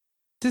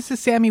This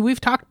is Sammy.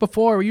 We've talked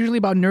before, usually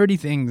about nerdy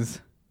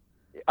things.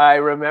 I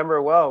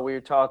remember well. We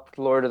talked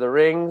Lord of the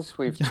Rings.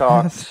 We've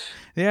talked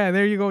Yeah,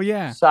 there you go.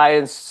 Yeah.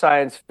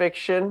 science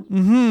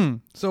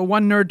fiction. So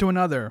one nerd to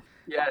another.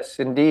 Yes,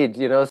 indeed.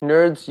 You know,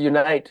 nerds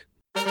unite.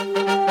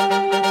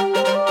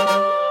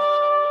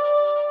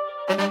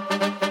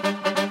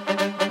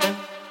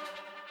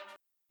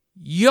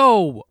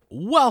 Yo,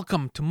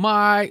 welcome to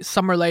my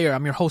summer lair.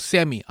 I'm your host,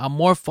 Sammy. I'm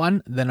more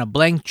fun than a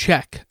blank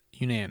check,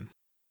 Yunnan.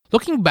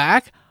 Looking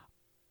back,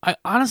 I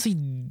honestly,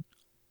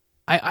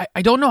 I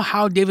don't know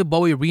how David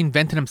Bowie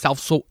reinvented himself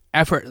so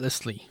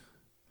effortlessly.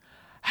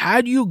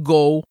 How do you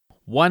go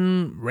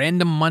one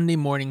random Monday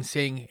morning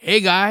saying, "Hey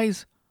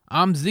guys,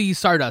 I'm Ziggy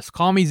Stardust.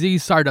 Call me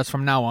Ziggy Stardust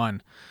from now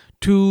on,"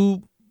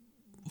 to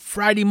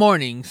Friday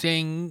morning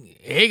saying,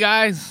 "Hey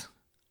guys,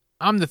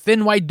 I'm the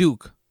Thin White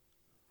Duke"?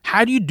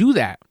 How do you do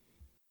that?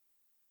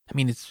 I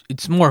mean,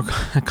 it's more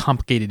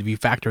complicated if you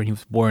factor in he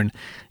was born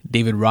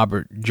David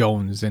Robert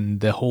Jones, and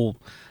the whole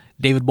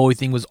David Bowie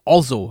thing was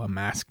also a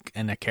mask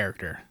and a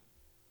character.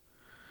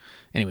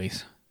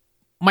 Anyways,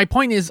 my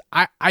point is,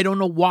 I don't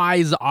know why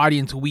as the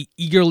audience we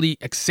eagerly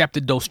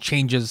accepted those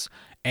changes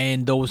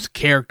and those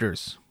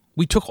characters.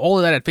 We took all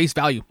of that at face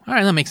value. All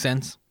right, that makes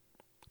sense.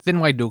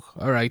 Thin White Duke.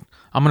 All right,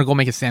 I'm going to go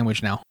make a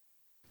sandwich now.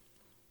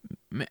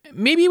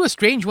 Maybe it was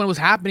strange when it was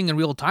happening in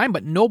real time,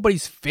 but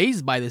nobody's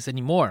fazed by this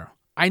anymore.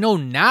 I know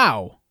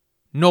now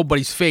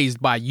nobody's fazed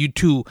by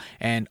U2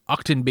 and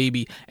Octane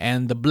Baby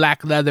and the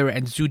Black Leather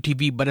and Zoo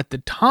TV, but at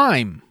that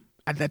time,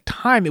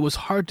 it was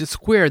hard to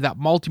square that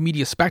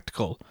multimedia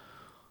spectacle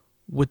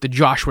with the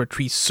Joshua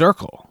Tree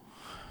Circle.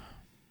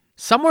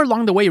 Somewhere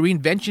along the way,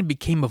 reinvention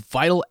became a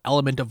vital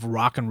element of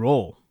rock and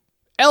roll.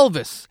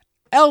 Elvis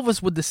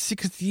with the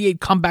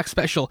 68 comeback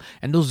special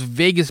and those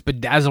Vegas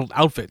bedazzled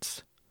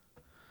outfits.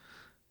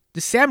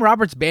 The Sam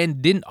Roberts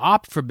Band didn't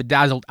opt for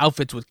bedazzled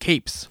outfits with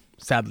capes,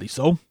 sadly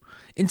so.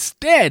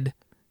 Instead,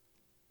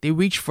 they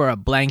reached for a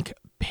blank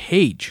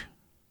page.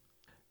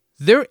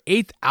 Their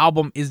 8th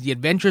album is The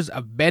Adventures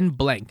of Ben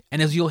Blank,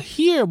 and as you'll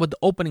hear with the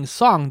opening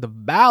song, The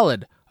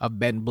Ballad of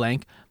Ben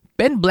Blank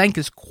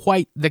is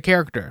quite the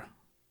character.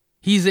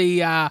 He's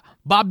a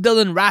Bob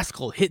Dylan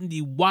rascal hitting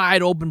the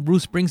wide open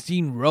Bruce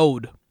Springsteen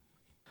road.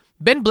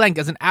 Ben Blank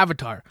as an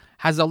avatar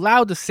has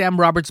allowed the Sam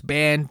Roberts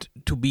Band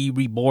to be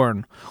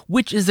reborn,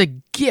 which is a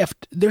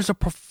gift. There's a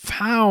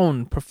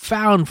profound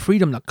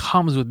freedom that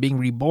comes with being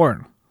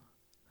reborn.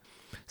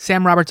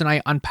 Sam Roberts and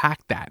I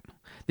unpacked that.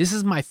 This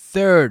is my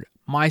third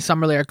My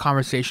Summer Lair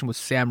conversation with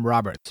Sam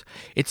Roberts.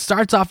 It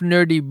starts off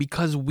nerdy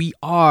because we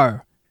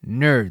are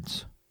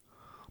nerds.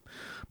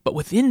 But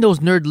within those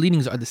nerd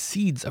leanings are the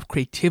seeds of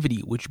creativity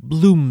which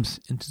blooms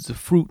into the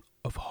fruit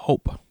of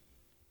hope.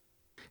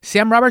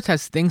 Sam Roberts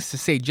has things to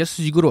say. Just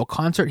as you go to a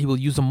concert, he will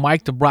use a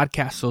mic to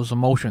broadcast those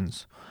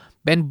emotions.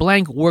 Ben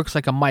Blank works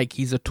like a mic.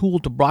 He's a tool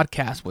to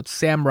broadcast what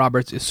Sam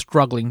Roberts is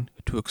struggling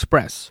to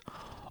express.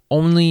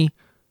 Only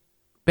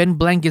Ben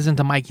Blank isn't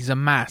a mic, he's a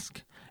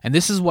mask. And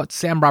this is what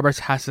Sam Roberts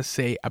has to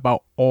say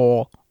about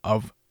all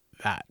of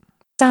that.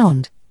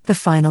 Sound, the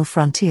final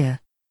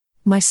frontier.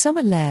 My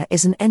Summer Lair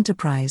is an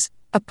enterprise,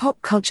 a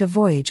pop culture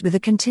voyage with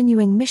a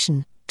continuing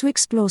mission to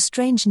explore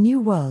strange new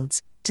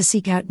worlds, to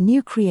seek out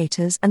new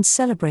creators and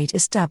celebrate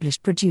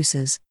established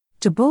producers,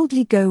 to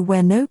boldly go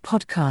where no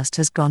podcast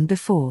has gone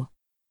before.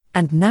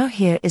 And now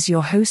here is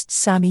your host,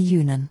 Sammy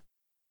Yunnan.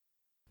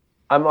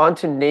 I'm on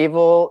to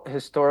naval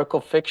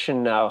historical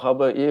fiction now. How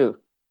about you?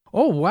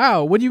 Oh,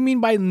 wow. What do you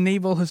mean by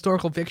naval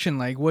historical fiction?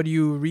 Like, what are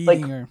you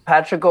reading? Like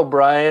Patrick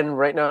O'Brien.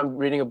 Right now I'm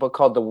reading a book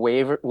called The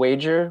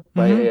Wager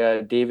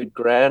by David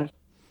Gran.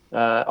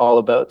 All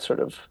about sort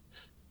of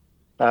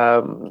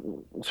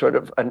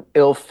an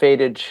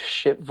ill-fated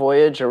ship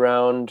voyage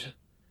around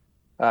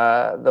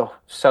the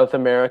South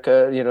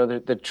America, you know,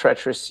 the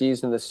treacherous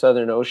seas in the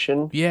Southern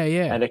Ocean.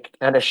 Yeah.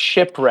 And a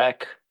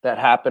shipwreck that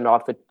happened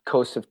off the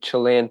coast of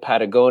Chilean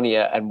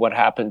Patagonia and what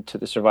happened to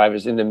the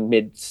survivors in the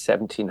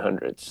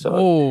mid-1700s.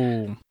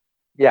 So,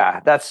 yeah,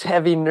 that's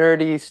heavy,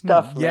 nerdy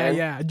stuff, man.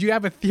 Yeah. Do you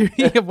have a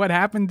theory of what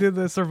happened to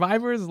the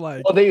survivors?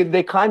 Like, well,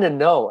 they kind of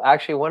know.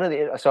 Actually,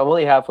 so I'm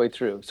only halfway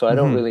through, so I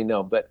don't really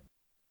know. But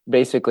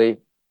basically,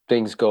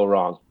 things go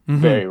wrong.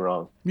 Very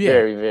wrong. Yeah.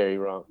 Very, very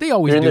wrong. They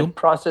always do.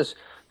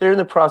 They're in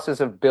the process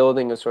of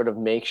building a sort of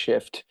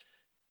makeshift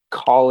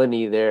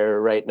colony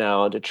there right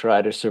now to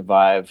try to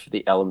survive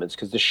the elements,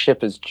 because the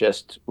ship is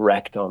just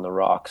wrecked on the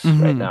rocks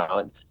right now.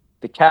 And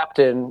the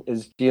captain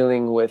is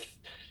dealing with,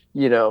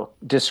 you know,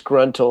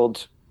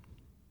 disgruntled,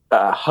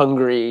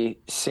 hungry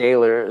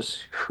sailors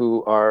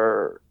who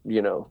are,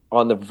 you know,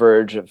 on the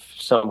verge of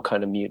some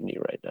kind of mutiny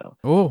right now.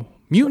 Oh,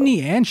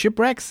 mutiny and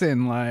shipwrecks,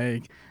 and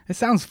like, it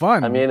sounds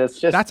fun. I mean, it's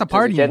just, that's a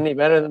party. Does it get any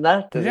better than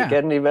that? Does it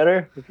get any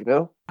better? You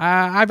know?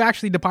 I've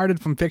actually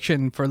departed from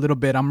fiction for a little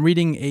bit. I'm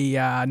reading a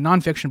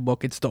nonfiction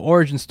book. It's the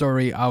origin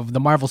story of the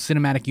Marvel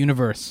Cinematic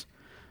Universe.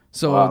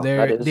 So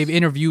they've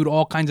interviewed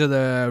all kinds of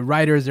the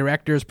writers,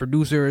 directors,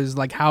 producers,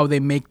 like how they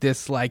make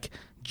this like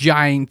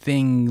giant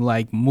thing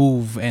like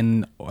move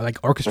and like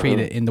orchestrate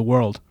it in the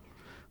world.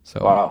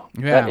 So wow,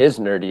 that is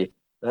nerdy.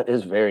 That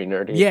is very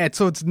nerdy. Yeah,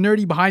 so it's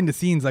nerdy behind the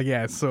scenes, I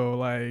guess. So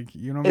like,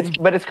 you know what I mean?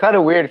 But it's kind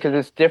of weird because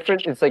it's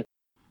different. It's like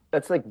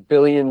that's like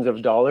billions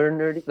of dollar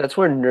nerdy. That's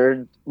where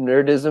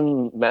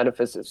nerdism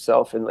manifests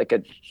itself in like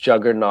a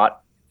juggernaut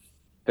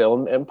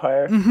film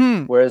empire.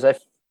 Whereas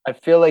I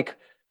feel like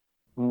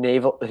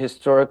naval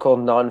historical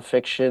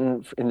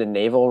nonfiction in the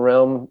naval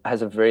realm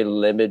has a very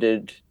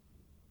limited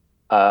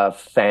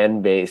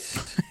fan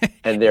base,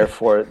 and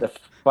therefore the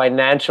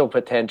financial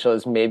potential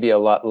is maybe a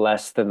lot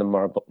less than the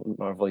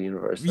Marvel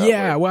universe.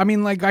 Yeah, well, I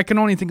mean, like I can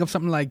only think of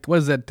something like what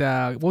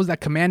was that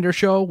Commander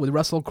show with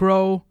Russell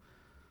Crowe?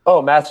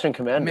 Oh, Master and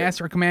Commander.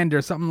 Master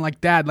Commander, something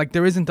like that. Like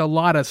there isn't a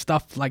lot of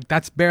stuff like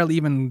that's barely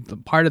even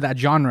part of that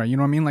genre. You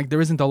know what I mean? Like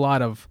there isn't a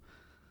lot of.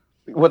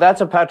 Well,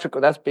 that's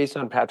based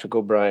on Patrick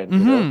O'Brian, you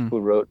know, who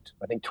wrote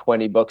I think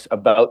 20 books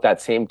about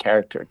that same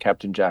character,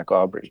 Captain Jack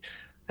Aubrey,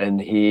 and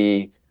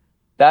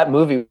that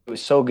movie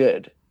was so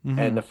good.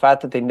 And the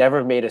fact that they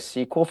never made a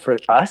sequel for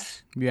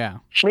us,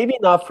 maybe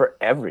not for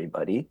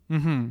everybody,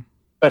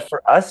 but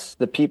for us,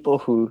 the people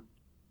who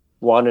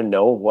want to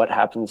know what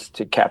happens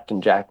to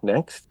Captain Jack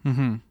next,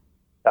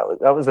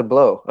 that was a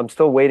blow. I'm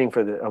still waiting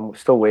for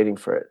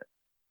it.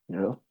 You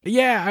know?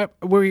 Yeah,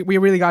 we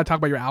really got to talk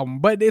about your album,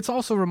 but it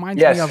also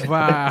reminds me of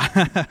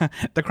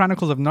the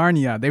Chronicles of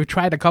Narnia. They've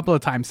tried a couple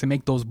of times to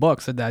make those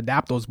books, to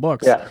adapt those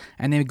books,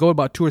 and they go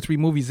about 2 or 3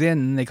 movies in,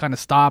 and they kind of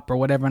stop or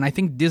whatever. And I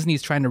think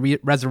Disney's trying to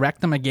resurrect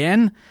them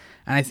again,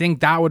 and I think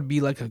that would be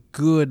like a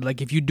good,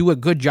 like if you do a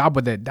good job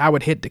with it, that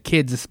would hit the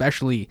kids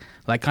especially,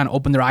 like kind of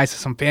open their eyes to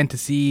some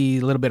fantasy,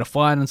 a little bit of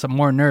fun, and some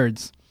more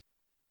nerds.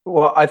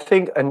 Well, I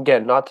think, and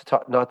again, not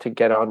to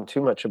get on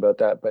too much about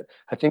that, but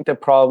I think the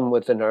problem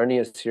with the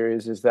Narnia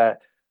series is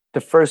that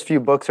the first few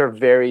books are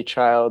very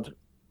child,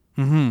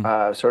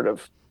 sort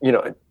of, you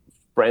know,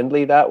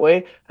 friendly that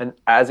way, and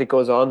as it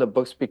goes on, the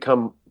books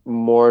become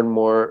more and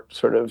more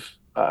sort of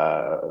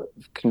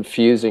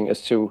confusing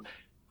as to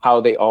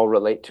how they all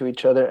relate to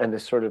each other, and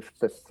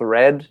the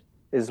thread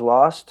is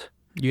lost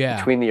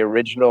between the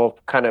original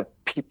kind of,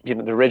 you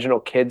know, the original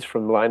kids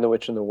from Lion, the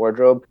Witch, and the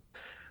Wardrobe.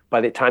 By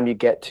the time you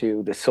get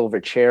to the silver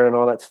chair and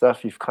all that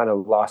stuff, you've kind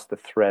of lost the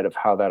thread of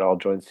how that all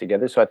joins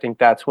together. So I think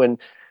that's when,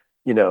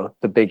 you know,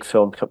 the big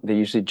film, they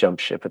usually jump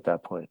ship at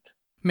that point.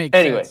 Makes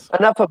sense.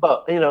 Enough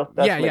about, you know,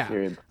 that's my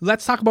theory.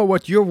 Let's talk about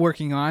what you're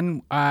working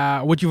on,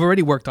 what you've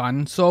already worked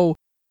on. So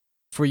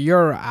for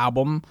your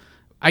album,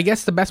 I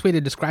guess the best way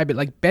to describe it,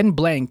 like Ben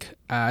Blank,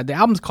 the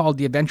album's called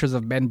The Adventures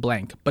of Ben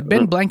Blank, but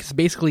Ben Blank is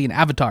basically an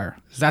avatar.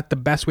 Is that the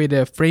best way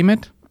to frame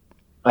it?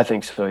 I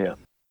think so, yeah.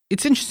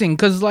 It's interesting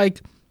because,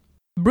 like,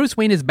 Bruce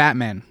Wayne is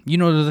Batman. You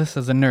know this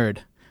as a nerd,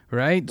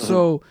 right?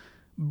 So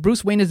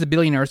Bruce Wayne is a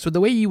billionaire. So the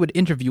way you would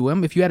interview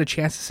him, if you had a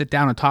chance to sit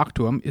down and talk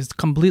to him, is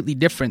completely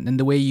different than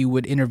the way you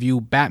would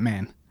interview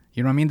Batman.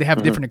 You know what I mean? They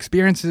have different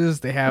experiences.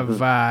 They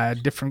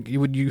have different.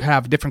 You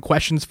have different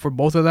questions for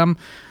both of them.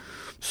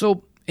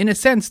 So in a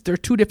sense, they're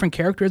two different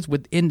characters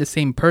within the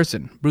same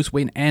person, Bruce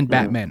Wayne and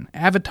Batman.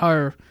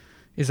 Avatar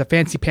is a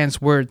fancy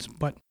pants word,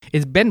 but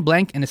is Ben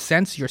Blank in a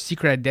sense your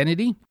secret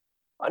identity?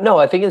 No,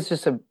 I think it's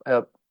just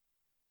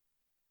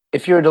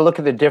if you were to look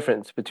at the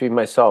difference between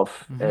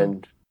myself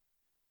and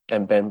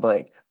Ben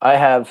Blank, I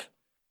have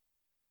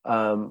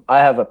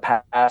a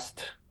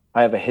past,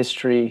 I have a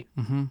history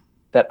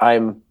that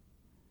I'm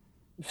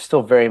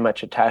still very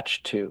much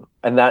attached to,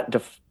 and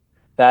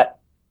that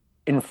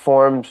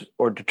informs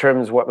or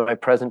determines what my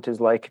present is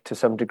like to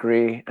some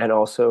degree, and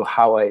also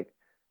how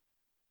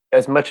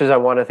as much as I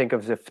want to think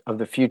of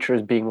the future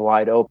as being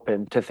wide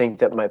open, to think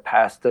that my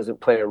past doesn't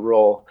play a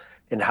role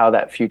in how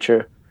that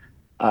future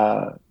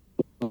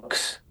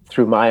looks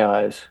through my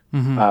eyes.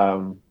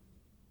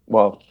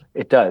 Well,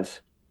 it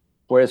does.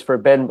 Whereas for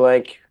Ben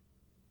Blank,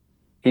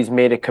 he's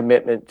made a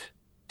commitment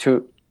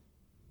to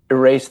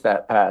erase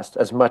that past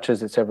as much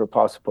as it's ever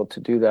possible to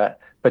do that,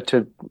 but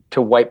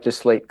to wipe the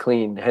slate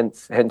clean,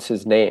 hence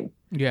his name.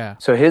 Yeah.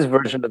 So his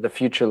version of the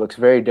future looks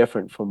very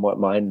different from what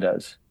mine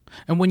does.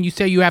 And when you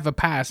say you have a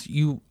past,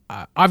 you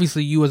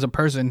obviously you as a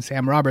person,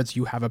 Sam Roberts,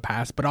 you have a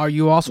past, but are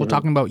you also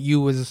talking about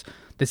you as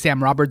the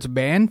Sam Roberts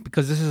band?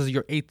 Because this is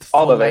your 8th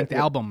full-length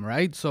album,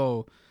 right?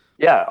 So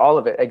yeah, all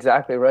of it.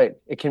 Exactly right.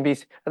 It can be,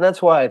 and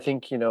that's why I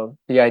think, you know,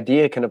 the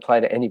idea can apply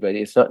to anybody.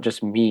 It's not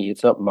just me.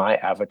 It's not my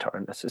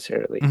avatar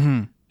necessarily.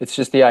 It's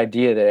just the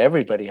idea that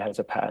everybody has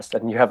a past,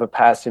 and you have a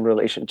past in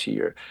relation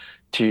to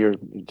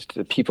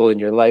the people in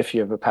your life. You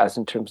have a past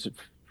in terms of,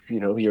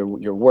 you know,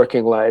 your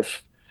working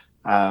life,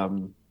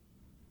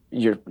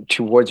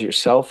 towards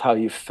yourself, how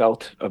you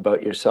felt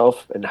about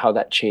yourself, and how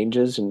that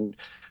changes, and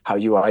how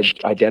you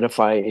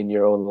identify in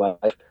your own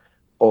life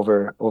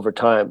over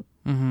time.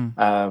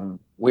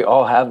 We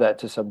all have that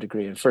to some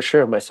degree, and for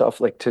sure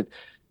myself, like to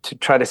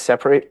try to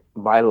separate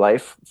my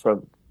life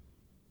from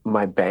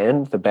my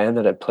band, the band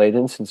that I played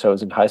in since I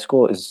was in high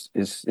school, is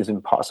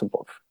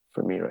impossible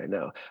for me right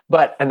now.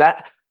 But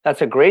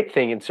that's a great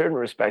thing in certain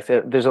respects.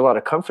 There's a lot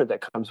of comfort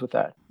that comes with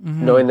that,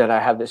 knowing that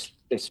I have this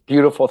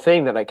beautiful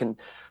thing that I can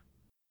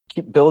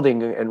keep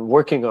building and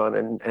working on,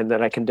 and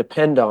that I can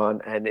depend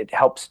on, and it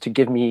helps to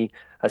give me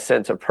a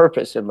sense of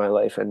purpose in my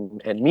life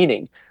and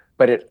meaning.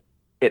 But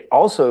it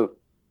also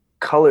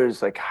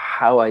colors like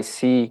how I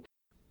see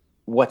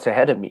what's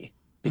ahead of me,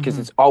 because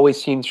it's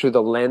always seen through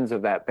the lens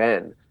of that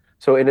band.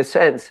 So in a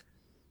sense,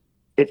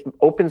 it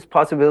opens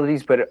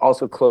possibilities, but it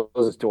also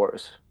closes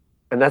doors.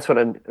 And that's what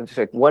I'm just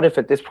like, what if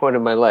at this point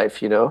in my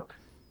life,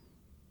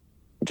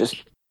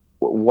 just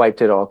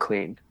wiped it all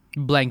clean?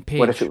 Blank page.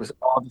 What if it was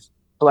all just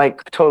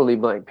blank, totally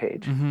blank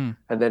page? And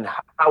then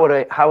how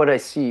would I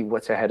see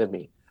what's ahead of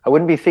me? I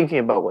wouldn't be thinking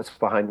about what's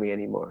behind me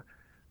anymore.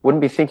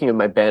 Wouldn't be thinking of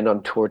my band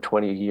on tour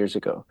 20 years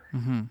ago.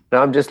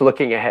 Now I'm just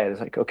looking ahead. It's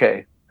like,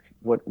 okay,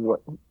 what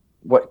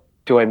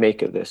do I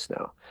make of this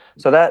now?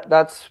 So that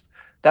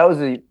was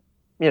the,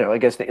 I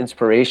guess the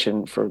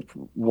inspiration for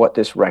what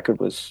this record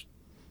was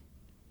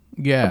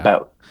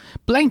about.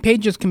 Blank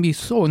pages can be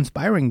so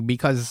inspiring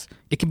because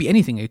it could be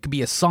anything. It could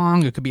be a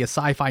song, it could be a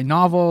sci-fi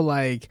novel,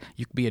 like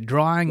you could be a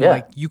drawing,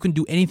 like you can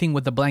do anything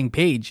with a blank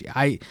page.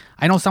 I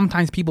know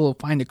sometimes people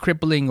find it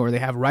crippling or they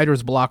have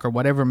writer's block or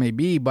whatever it may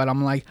be, but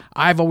I'm like,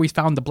 I've always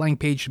found the blank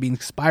page to be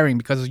inspiring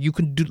because you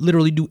can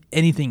literally do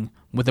anything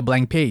with a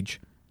blank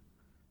page.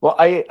 Well,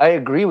 I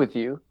agree with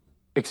you.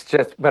 It's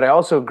just, but I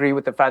also agree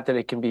with the fact that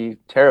it can be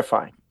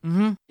terrifying,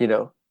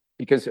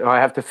 because I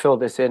have to fill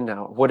this in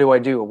now. What do I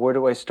do? Where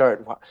do I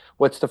start?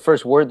 What's the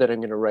first word that I'm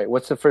going to write?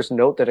 What's the first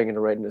note that I'm going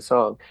to write in a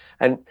song?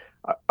 And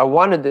I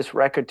wanted this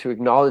record to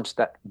acknowledge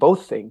that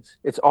both things.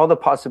 It's all the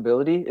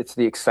possibility. It's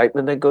the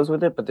excitement that goes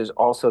with it, but there's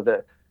also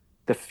the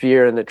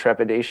fear and the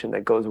trepidation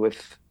that goes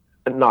with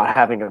not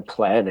having a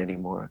plan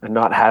anymore and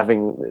not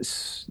having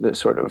this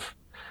sort of,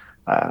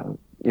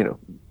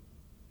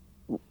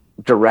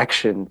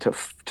 direction to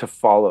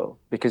follow,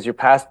 because your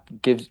past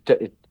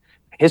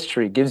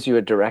history gives you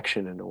a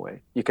direction in a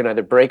way. You can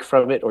either break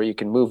from it or you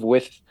can move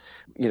with,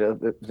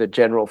 the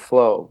general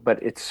flow,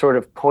 but it's sort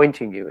of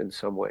pointing you in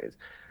some ways.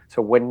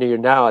 So when you're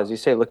now, as you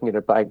say, looking at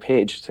a blank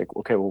page, it's like,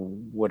 okay, well,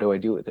 what do I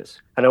do with this?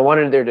 And I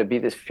wanted there to be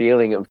this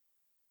feeling of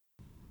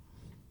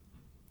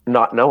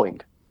not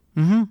knowing,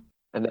 and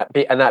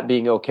that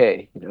being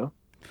okay,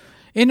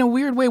 In a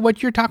weird way,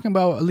 what you're talking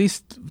about, at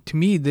least to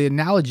me, the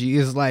analogy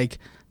is like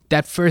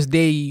that first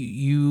day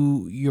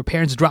your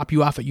parents drop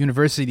you off at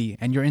university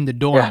and you're in the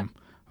dorm,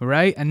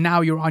 right? And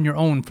now you're on your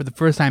own for the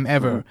first time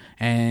ever,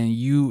 and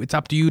it's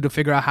up to you to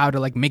figure out how to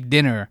like make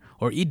dinner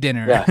or eat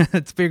dinner. Yeah.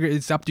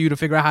 It's up to you to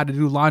figure out how to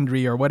do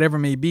laundry or whatever it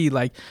may be.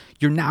 Like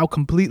you're now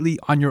completely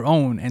on your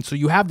own, and so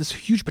you have this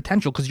huge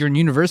potential because you're in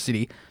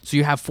university. So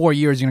you have 4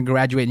 years, you're gonna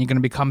graduate, and you're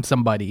gonna become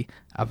somebody,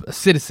 a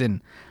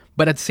citizen.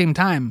 But at the same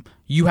time,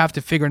 you have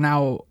to figure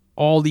now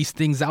all these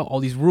things out,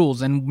 all these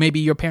rules, and maybe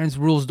your parents'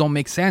 rules don't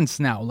make sense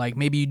now. Like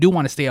maybe you do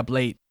want to stay up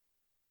late.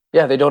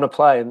 Yeah, they don't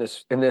apply in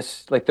this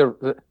like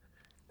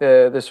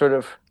the sort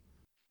of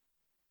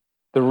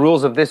the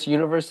rules of this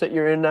universe that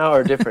you're in now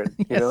are different.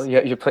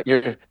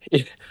 You're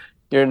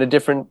in a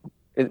different.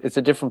 It's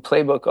a different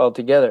playbook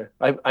altogether.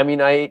 I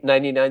mean, I ate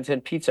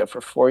 99-cent pizza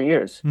for 4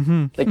 years.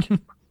 Like,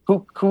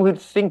 who would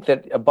think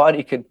that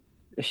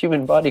a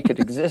human body could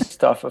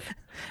exist off of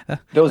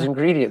those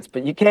ingredients?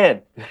 But you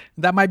can.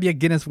 That might be a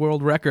Guinness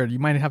World Record. You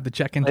might have to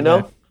check into I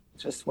know. that.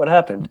 It's just what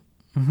happened.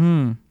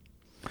 And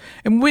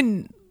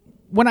when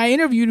I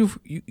interviewed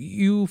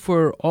you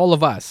for All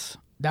of Us,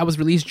 that was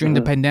released during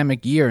the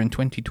pandemic year in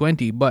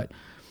 2020. But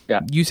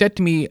you said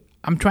to me,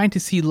 I'm trying to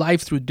see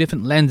life through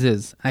different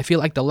lenses. I feel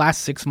like the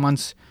last 6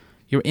 months,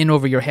 you're in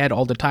over your head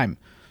all the time.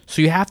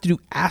 So you have to do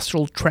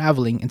astral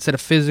traveling instead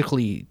of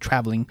physically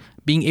traveling,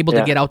 being able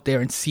to get out there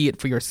and see it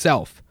for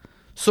yourself.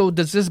 So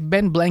does this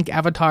Ben Blank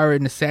avatar,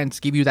 in a sense,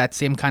 give you that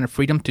same kind of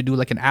freedom to do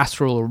like an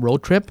astral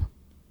road trip?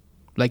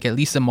 Like at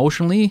least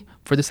emotionally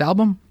for this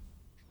album?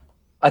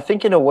 I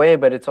think in a way,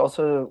 but it's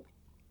also,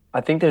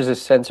 I think there's a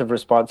sense of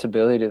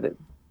responsibility that,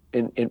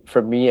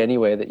 for me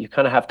anyway, that you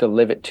kind of have to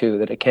live it too,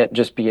 that it can't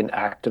just be an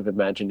act of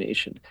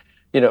imagination.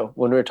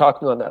 When we were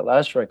talking on that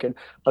last record,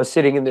 I was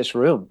sitting in this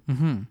room.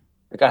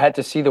 Like I had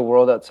to see the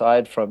world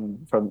outside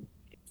from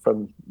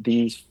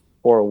these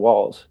four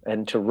walls,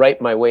 and to write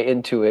my way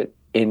into it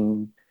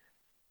in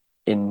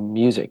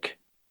music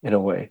in a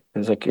way.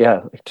 It's like,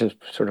 like just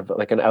sort of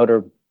like an out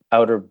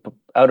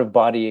of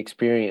body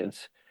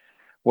experience.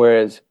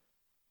 Whereas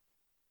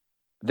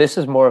this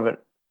is more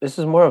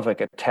of like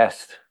a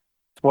test.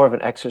 It's more of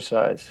an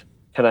exercise.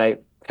 Can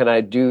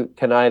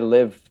I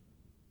live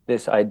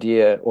this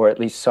idea, or at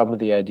least some of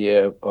the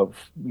idea of,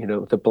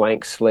 the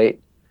blank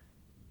slate,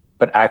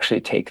 but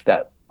actually take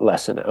that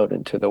lesson out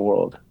into the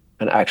world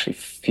and actually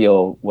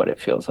feel what it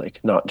feels like,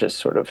 not just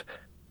sort of,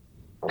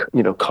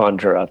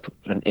 conjure up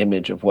an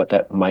image of what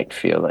that might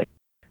feel like.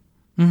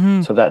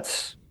 So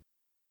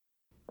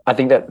I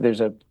think that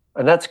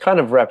and that's kind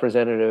of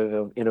representative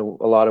of,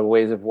 a lot of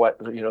ways of what,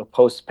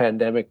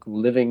 post-pandemic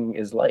living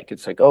is like.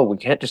 It's like, oh, we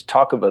can't just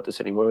talk about this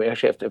anymore. We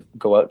actually have to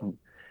go out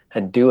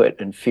and do it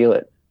and feel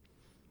it.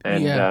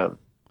 And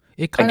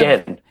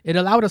it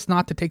allowed us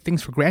not to take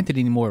things for granted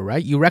anymore,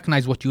 right? You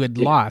recognize what you had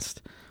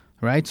lost,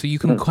 right? So you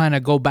can kind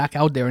of go back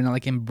out there and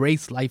like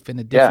embrace life in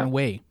a different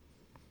way.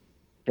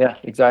 Yeah,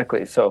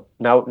 exactly. So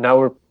now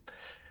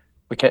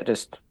we can't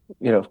just,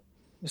 you know,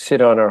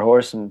 sit on our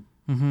horse and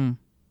Mm-hmm.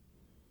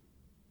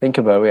 think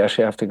about it. We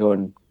actually have to go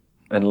and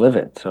live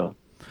it. So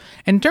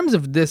In terms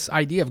of this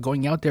idea of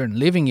going out there and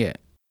living it,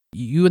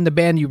 you and the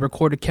band, you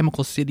recorded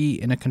Chemical City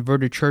in a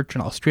converted church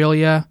in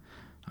Australia.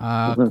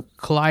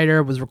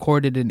 Collider was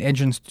recorded in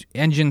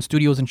Engine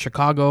Studios in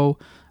Chicago.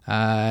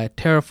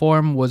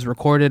 Terraform was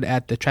recorded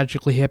at the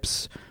Tragically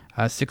Hip's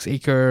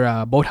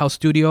 6-acre boathouse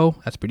studio.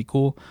 That's pretty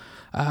cool.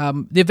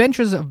 The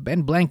Adventures of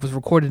Ben Blank was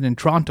recorded in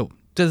Toronto.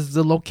 Does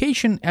the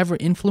location ever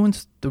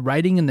influence the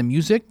writing and the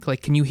music?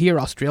 Like, can you hear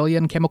Australia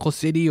in Chemical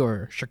City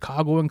or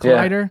Chicago in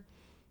Collider?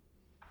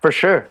 for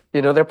sure,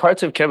 you know, there are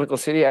parts of Chemical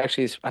City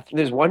actually. I think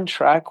there's one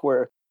track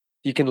where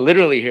you can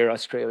literally hear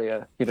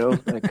Australia. You know,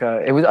 like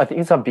it was. I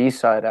think it's on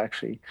B-side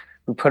actually.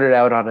 We put it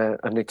out on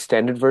an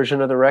extended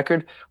version of the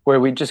record where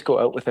we just go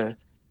out with a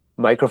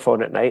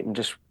microphone at night and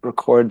just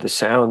record the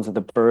sounds of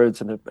the birds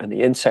and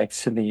the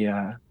insects in the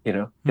you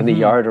know, in the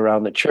yard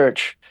around the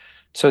church.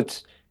 So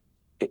it's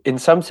in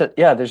some sense,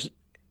 yeah.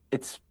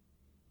 It's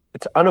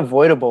it's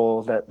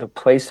unavoidable that the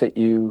place that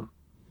you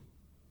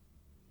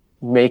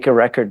make a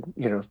record,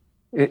 you know,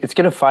 it's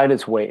going to find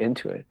its way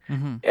into it.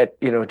 At,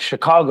 you know,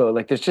 Chicago,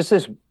 like there's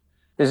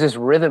this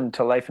rhythm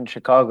to life in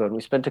Chicago, and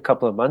we spent a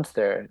couple of months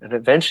there, and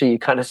eventually you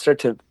kind of start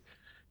to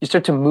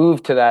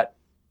move to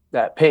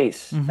that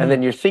pace, and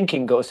then your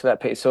thinking goes to that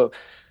pace. So,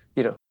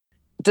 you know,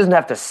 it doesn't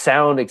have to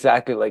sound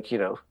exactly like, you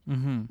know,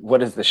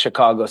 what is the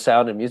Chicago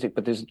sound in music,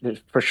 but there's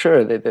for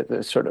sure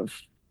the sort of,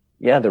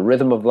 yeah, the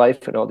rhythm of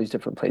life in all these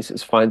different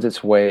places finds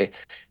its way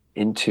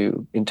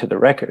into the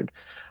record.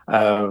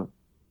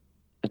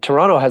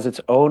 Toronto has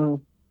its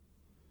own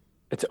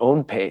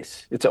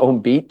pace, its own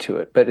beat to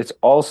it, but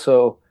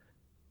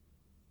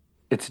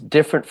it's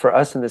different for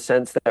us in the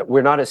sense that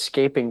we're not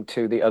escaping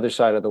to the other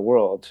side of the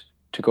world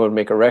to go and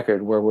make a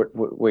record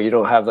where you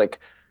don't have like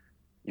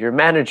your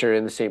manager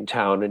in the same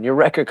town and your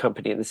record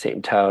company in the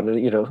same town, and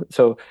you know,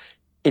 so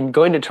in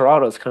going to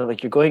Toronto, it's kind of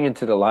like you're going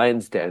into the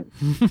lion's den.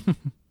 You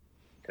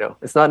know,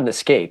 it's not an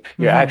escape.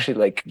 You're actually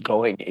like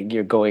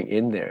you're going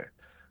in there.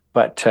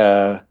 But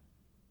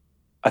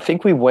I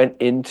think we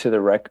went into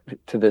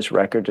this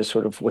record just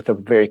sort of with a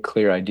very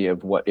clear idea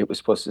of what it was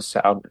supposed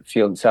to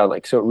feel and sound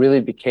like. So it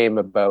really became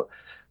about,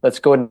 let's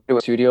go into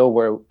a studio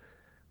where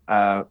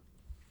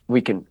we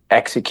can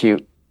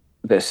execute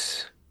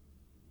this,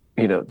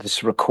 you know,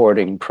 this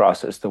recording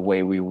process the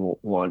way we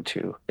want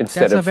to. That's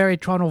a very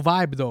Toronto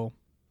vibe, though.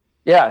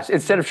 Yeah,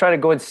 instead of trying to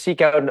go and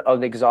seek out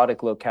an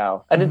exotic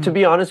locale. And to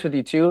be honest with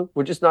you too,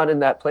 we're just not in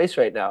that place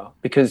right now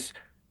because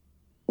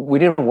we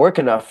didn't work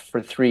enough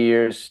for 3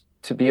 years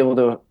to be able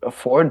to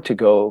afford to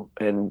go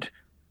and,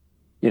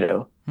 you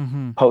know,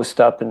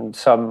 post up in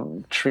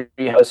some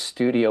treehouse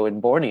studio in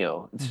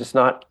Borneo. It's just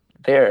not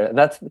there. And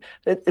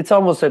it's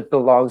almost like it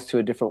belongs to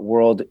a different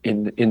world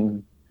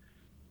in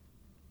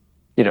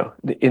you know,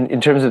 in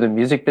terms of the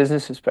music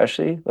business,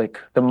 especially like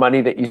the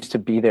money that used to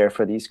be there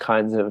for these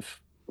kinds of,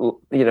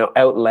 you know,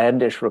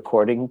 outlandish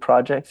recording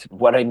projects.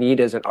 What I need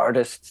as an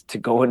artist to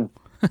go and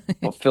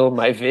fulfill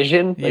my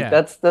vision, like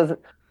that's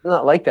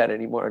not like that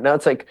anymore. Now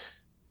it's like,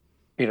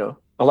 you know,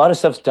 a lot of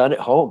stuff's done at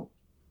home.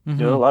 You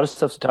know, a lot of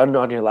stuff's done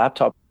on your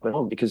laptop at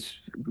home because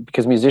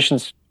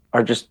musicians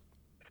are just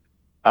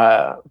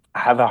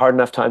have a hard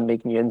enough time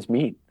making ends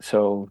meet.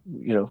 So,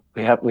 you know,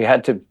 we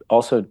had to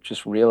also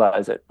just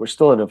realize that we're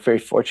still in a very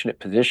fortunate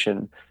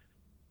position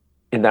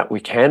in that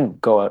we can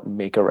go out and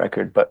make a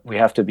record, but we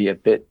have to be a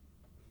bit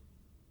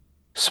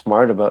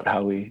smart about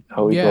how we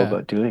go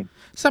about doing.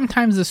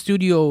 Sometimes the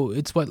studio,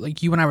 it's what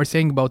like you and I were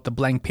saying about the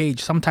blank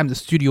page. Sometimes the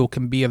studio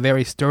can be a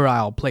very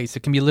sterile place.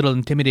 It can be a little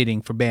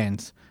intimidating for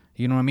bands.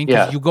 You know what I mean?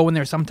 Because you go in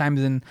there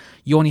sometimes and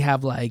you only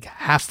have like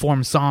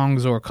half-formed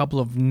songs or a couple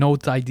of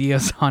notes,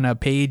 ideas on a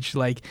page.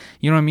 Like,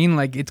 you know what I mean?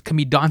 Like it can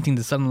be daunting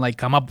to suddenly like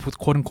come up with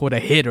quote unquote a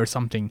hit or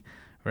something,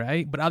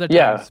 right? But other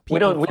times, we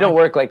don't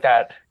work like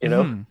that. You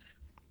know.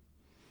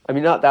 I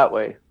mean, not that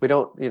way. We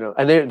don't, you know,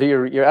 and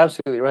you're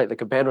absolutely right.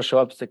 Like a band will show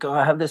up, it's like, oh,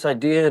 I have this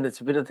idea and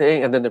it's a bit of a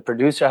thing. And then the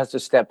producer has to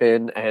step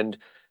in and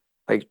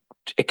like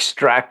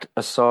extract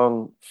a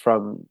song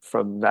from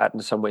that in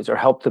some ways, or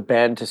help the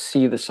band to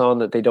see the song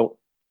that they don't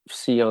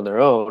see on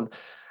their own.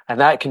 And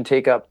that can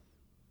take up,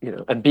 you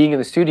know, and being in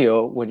the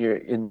studio when you're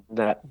in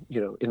that, you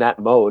know, in that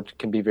mode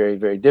can be very,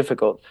 very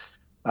difficult.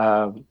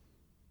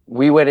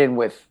 We went in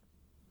with,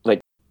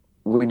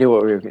 we knew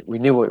what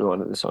we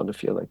wanted the song to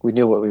feel like. We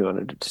knew what we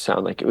wanted it to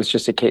sound like. It was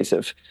just a case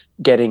of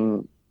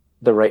getting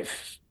the right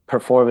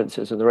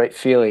performances and the right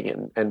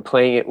feeling and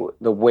playing it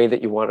the way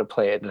that you want to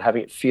play it and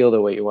having it feel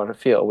the way you want to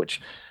feel, which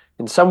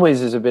in some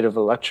ways is a bit of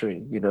a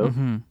luxury, you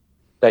know,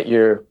 that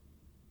you're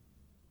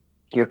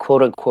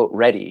quote unquote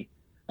ready.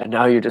 And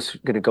now you're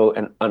just going to go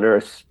and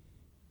unearth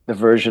the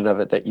version of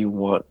it that you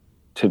want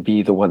to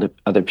be the one that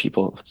other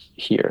people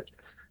hear.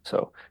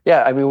 So,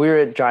 yeah, I mean, we were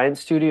at Giant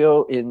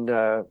Studio in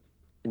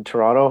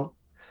Toronto.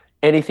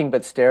 Anything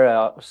but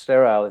sterile.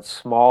 It's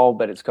small,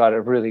 but it's got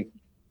a really,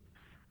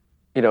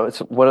 you know, it's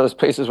one of those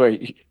places where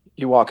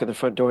you walk in the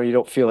front door, you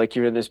don't feel like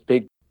you're in this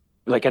big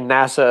like a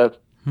NASA,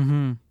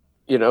 Mm-hmm.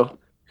 you know,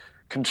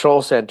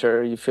 control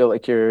center. You feel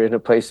like you're in a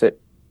place that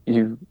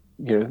you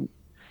know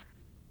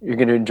you're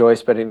going to enjoy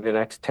spending the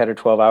next 10 or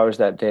 12 hours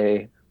that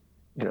day,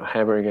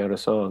 hammering out a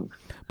song.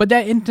 But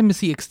that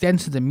intimacy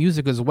extends to the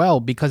music as well,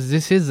 because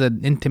this is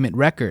an intimate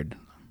record.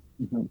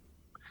 Mm-hmm.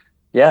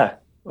 Yeah,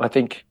 I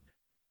think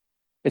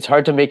it's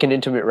hard to make an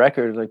intimate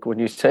record, like when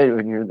you're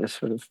in this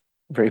sort of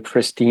very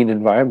pristine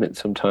environment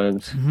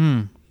sometimes.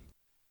 Mm-hmm.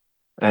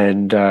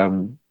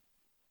 And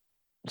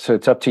so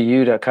it's up to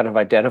you to kind of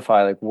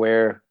identify like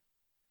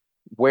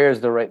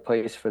where's the right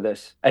place for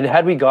this. And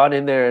had we gone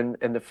in there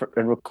and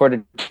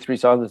recorded 3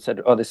 songs and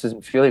said, oh, this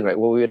isn't feeling right,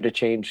 well, we would have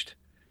changed.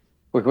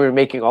 We were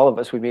making all of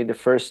us. We made the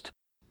first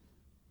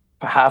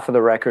half of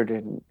the record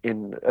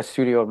in a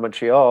studio in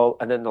Montreal,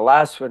 and then the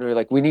last one we were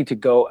like, we need to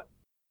go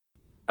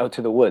out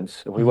to the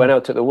woods. And we went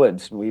out to the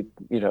woods, and we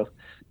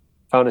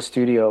found a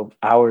studio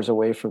hours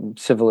away from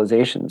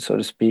civilization, so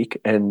to speak,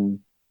 and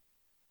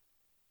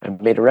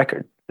made a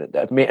record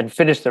and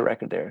finished the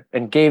record there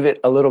and gave it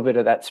a little bit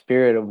of that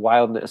spirit of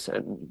wildness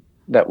and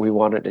that we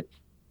wanted it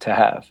to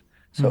have.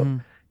 So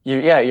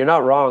you're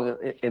not wrong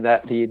in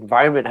that the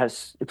environment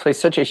plays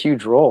such a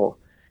huge role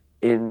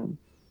in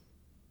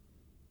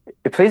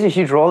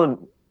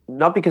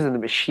not because of the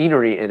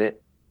machinery in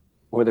it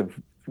or the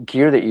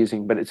gear they're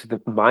using, but it's the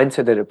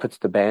mindset that it puts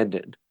the band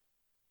in.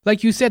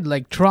 Like you said,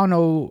 like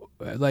Toronto,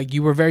 like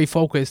you were very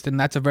focused, and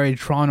that's a very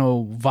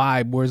Toronto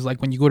vibe. Whereas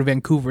like when you go to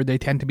Vancouver, they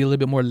tend to be a little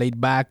bit more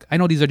laid back. I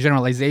know these are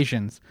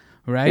generalizations,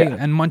 right? Yeah.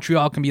 And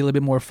Montreal can be a little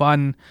bit more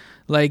fun.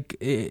 Like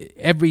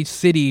every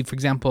city, for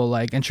example,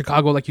 like and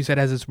Chicago, like you said,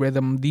 has this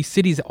rhythm. These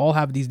cities all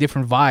have these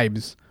different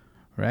vibes,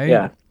 right?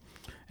 Yeah.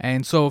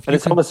 And so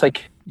it's almost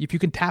like if you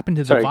can tap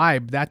into the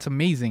vibe, that's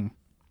amazing.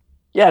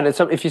 Yeah, and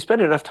if you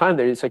spend enough time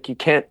there, it's like you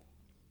can't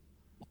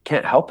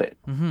help it.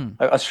 Mm-hmm.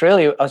 Like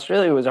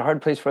Australia was a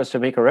hard place for us to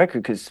make a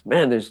record because,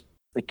 man, there's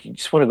like you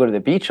just want to go to the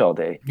beach all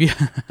day. Yeah,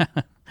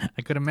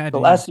 I could imagine. The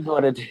last thing we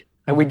wanted to,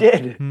 and we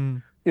did. Mm-hmm.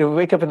 We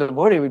wake up in the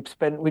morning,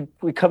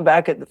 we'd come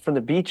back from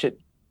the beach at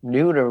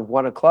noon or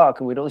 1 o'clock,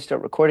 and we'd only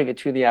start recording at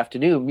 2 in the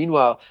afternoon.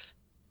 Meanwhile,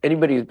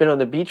 anybody who's been on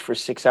the beach for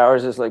 6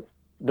 hours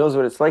knows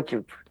what it's like.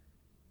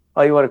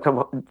 All you want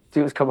to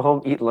do is come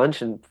home, eat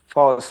lunch, and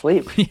fall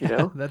asleep.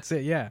 Yeah, that's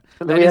it. Yeah,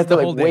 so then we had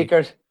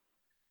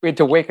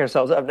to wake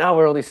ourselves up. Now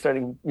we're only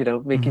starting,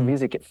 making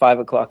music at 5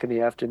 o'clock in the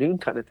afternoon,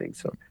 kind of thing.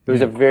 So it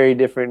was a very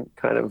different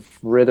kind of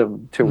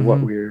rhythm to what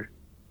we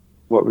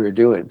were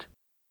doing.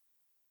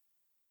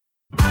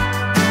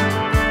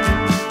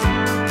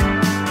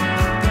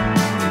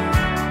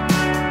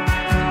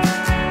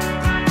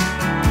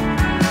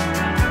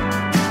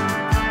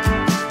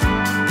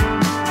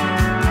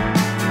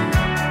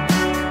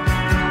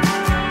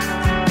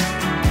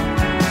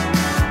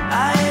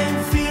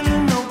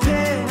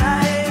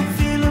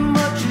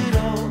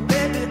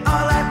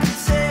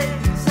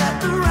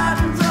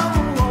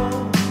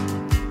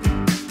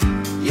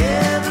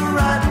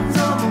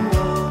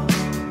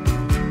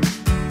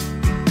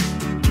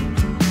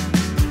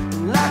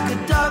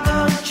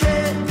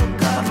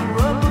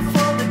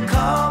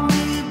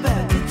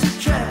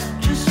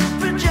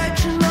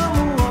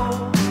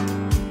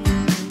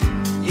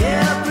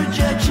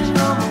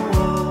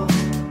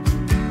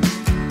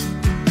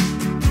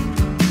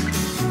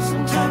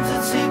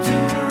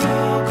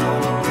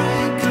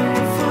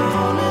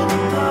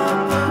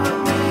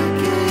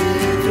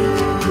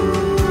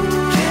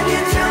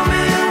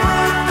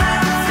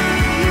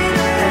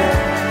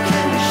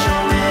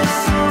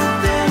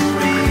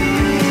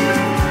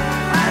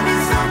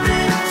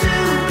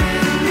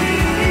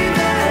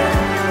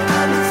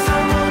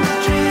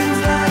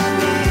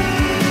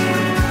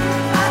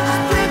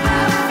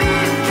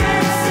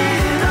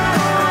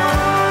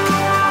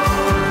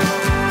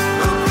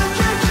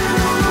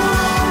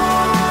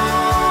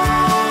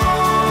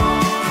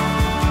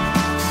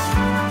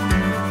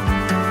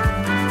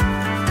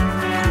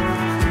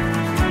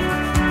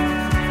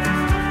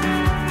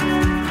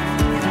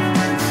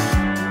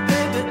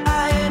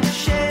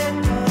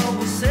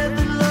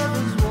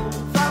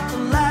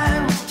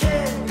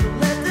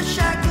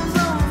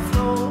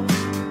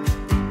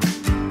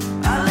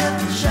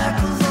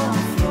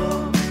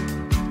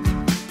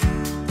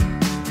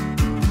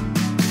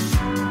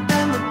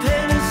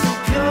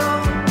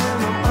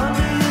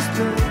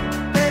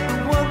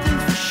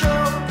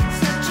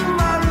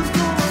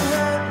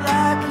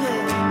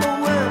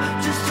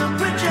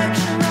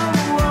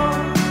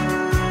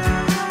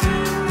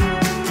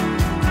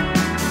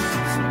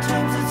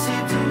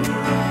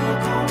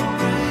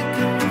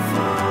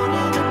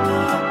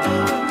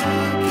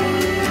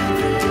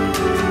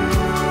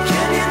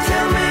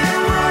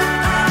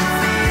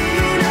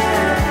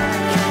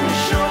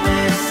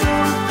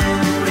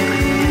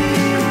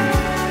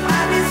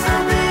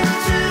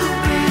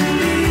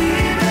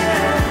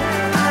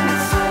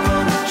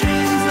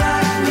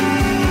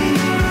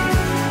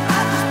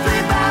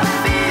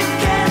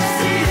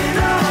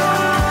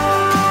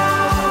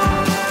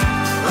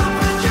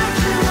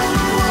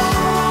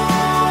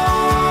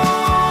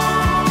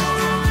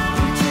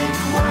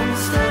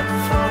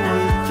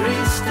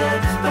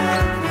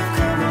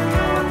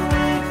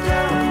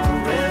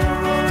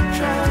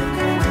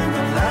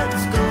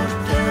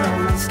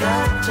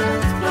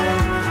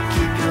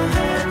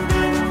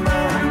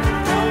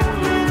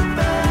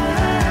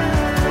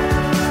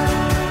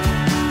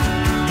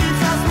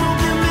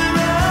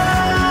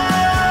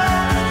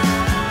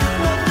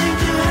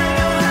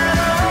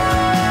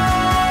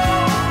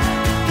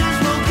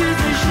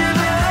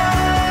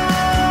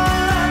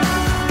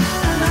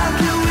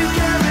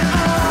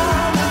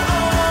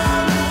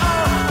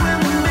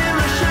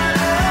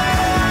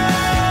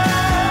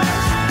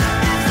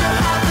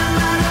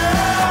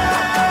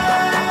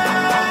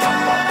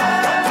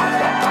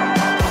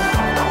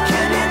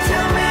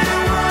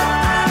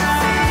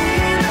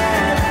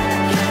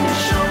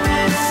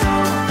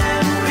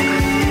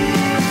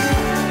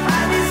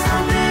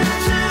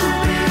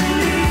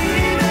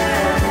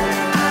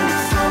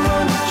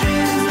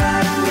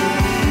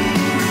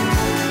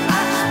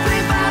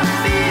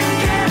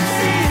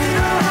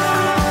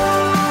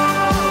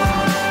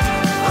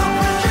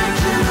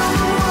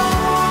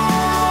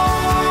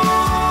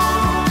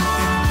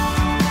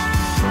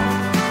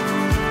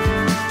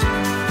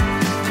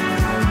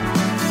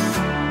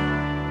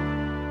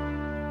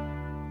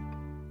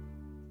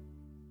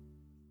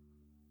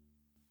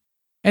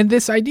 And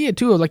this idea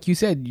too, like you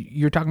said,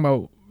 you're talking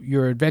about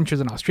your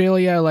adventures in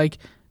Australia. Like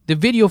the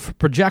video for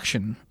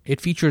Projection, it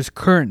features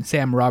current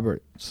Sam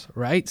Roberts,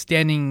 right,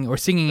 standing or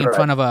singing in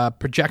front of a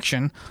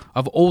projection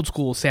of old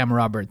school Sam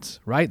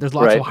Roberts, right? There's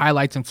lots of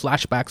highlights and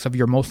flashbacks of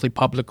your mostly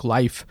public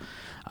life.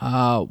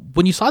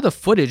 When you saw the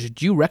footage,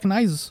 do you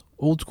recognize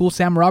old school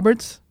Sam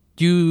Roberts?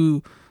 Do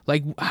you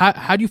like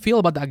how do you feel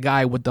about that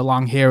guy with the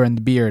long hair and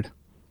the beard?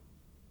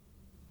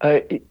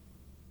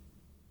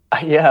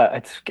 Yeah,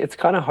 it's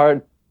kind of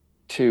hard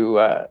to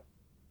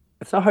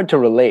it's not hard to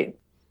relate.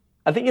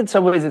 I think in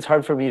some ways it's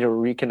hard for me to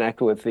reconnect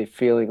with the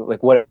feeling,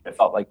 like what it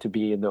felt like to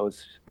be in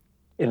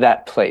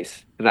that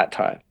place, in that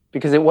time,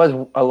 because it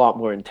was a lot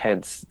more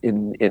intense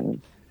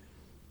in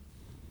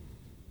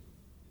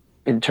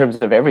terms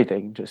of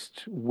everything,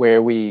 just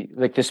where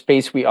like the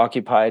space we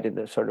occupied in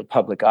the sort of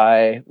public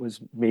eye was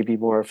maybe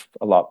a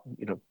lot,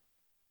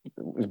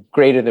 was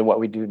greater than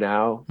what we do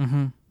now.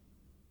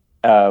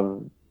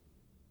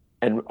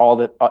 And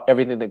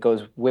everything that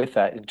goes with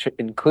that,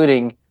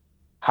 including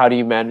how do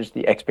you manage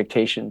the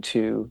expectation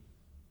to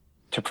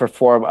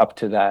perform up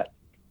to that,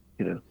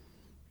 and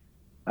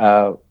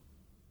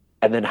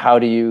then how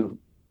do you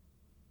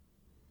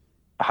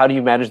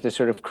manage the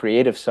sort of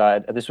creative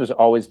side? And this was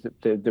always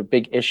the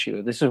big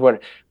issue. This is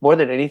what, more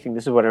than anything,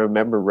 this is what I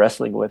remember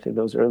wrestling with in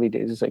those early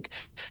days. It's like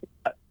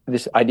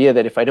this idea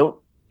that if I don't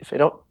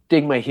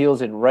dig my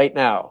heels in right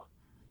now,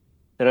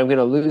 then I'm going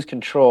to lose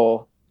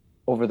control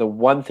over the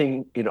one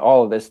thing in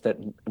all of this that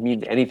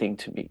means anything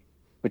to me,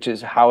 which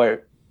is how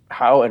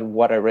and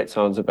what I write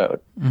songs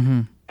about.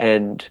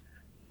 And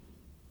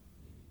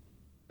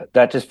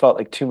that just felt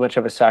like too much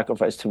of a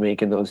sacrifice to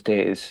make in those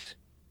days,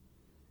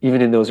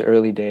 even in those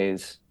early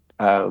days.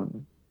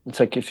 It's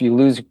like if you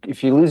lose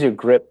your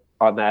grip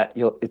on that,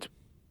 it's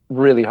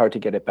really hard to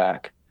get it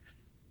back.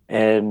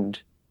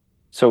 And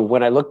so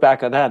when I look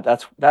back on that,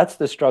 that's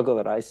the struggle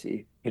that I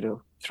see,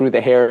 through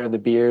the hair and the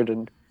beard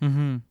and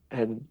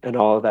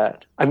all of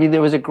that. I mean,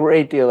 there was a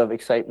great deal of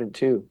excitement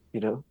too,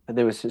 and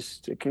there was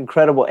just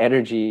incredible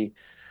energy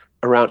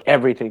around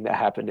everything that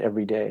happened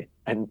every day,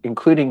 and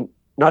including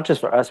not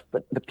just for us,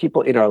 but the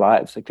people in our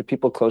lives, like the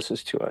people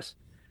closest to us,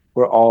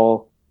 were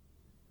all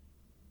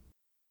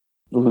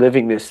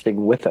living this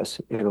thing with us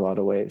in a lot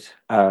of ways.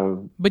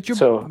 But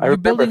you're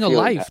building a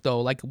life though.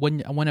 Like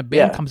when a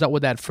band comes out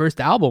with that first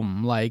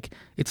album, like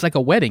it's like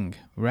a wedding,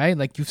 right?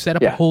 Like you've set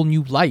up a whole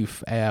new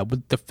life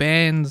with the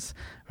fans,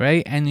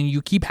 right? And then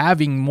you keep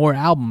having more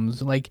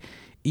albums. Like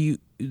it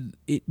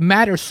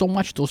matters so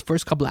much, those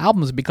first couple of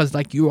albums, because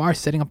like you are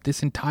setting up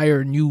this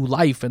entire new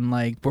life, and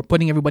like we're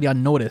putting everybody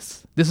on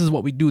notice. This is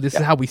what we do. This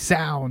is how we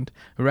sound,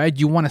 right?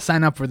 You want to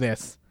sign up for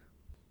this?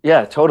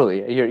 Yeah,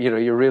 totally.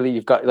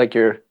 You've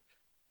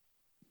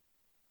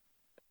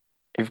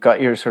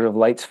got your sort of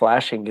lights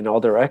flashing in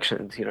all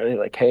directions. You're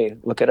like, hey,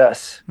 look at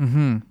us.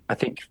 I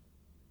think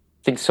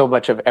so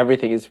much of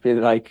everything has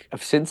been like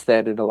since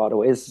then in a lot of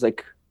ways. It's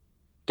like,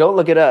 don't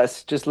look at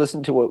us, just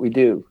listen to what we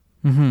do.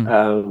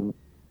 And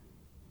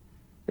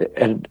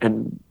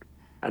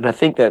I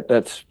think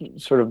that's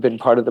sort of been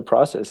part of the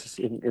process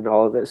in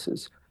all of this,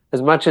 is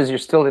as much as you're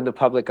still in the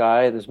public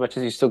eye and as much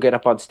as you still get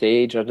up on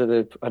stage under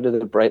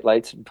the bright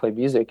lights and play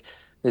music,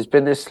 there's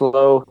been this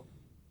slow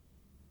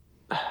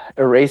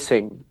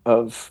erasing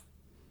of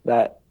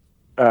that,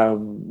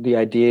 the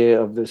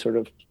idea of the sort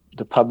of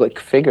the public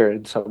figure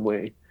in some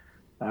way.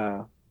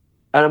 And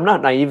I'm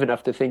not naive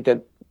enough to think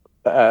that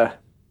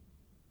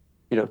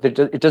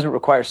it doesn't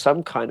require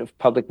some kind of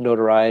public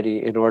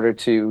notoriety in order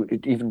to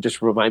even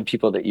just remind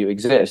people that you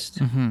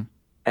exist,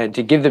 and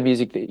to give the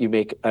music that you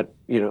make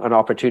an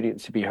opportunity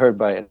to be heard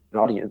by an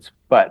audience.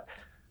 But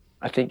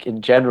I think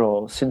in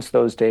general, since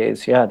those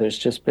days, there's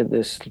just been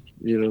this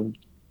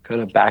kind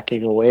of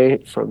backing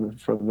away from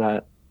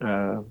that,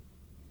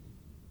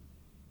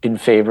 in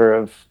favor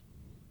of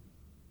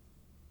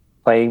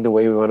playing the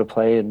way we want to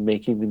play and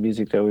making the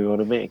music that we want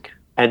to make.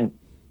 And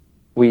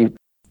we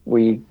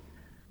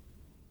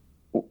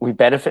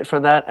benefit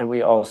from that, and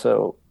we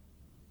also,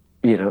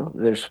 we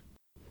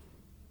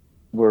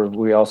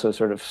also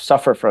sort of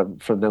suffer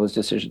from those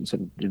decisions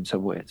in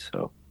some ways.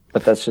 So,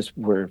 but that's just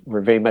we're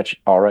very much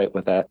all right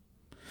with that.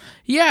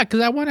 Yeah,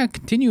 because I want to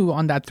continue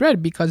on that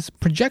thread, because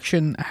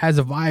Projection has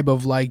a vibe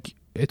of like,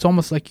 it's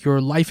almost like your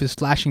life is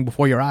flashing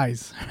before your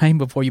eyes, right?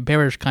 Before you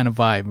perish kind of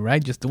vibe,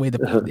 right? Just the way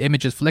the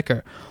images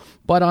flicker.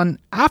 But on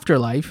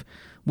Afterlife,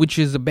 which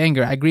is a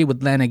banger, I agree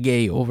with Lana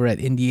Gay over at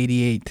Indie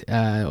 88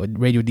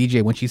 Radio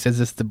DJ when she says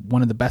this is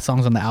one of the best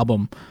songs on the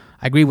album.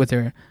 I agree with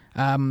her.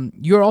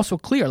 You're also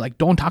clear, like,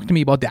 don't talk to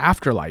me about the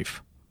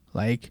afterlife.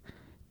 Like,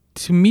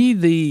 to me,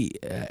 the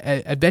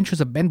Adventures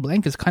of Ben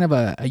Blank is kind of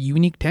a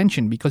unique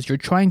tension, because you're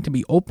trying to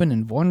be open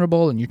and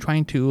vulnerable, and you're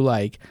trying to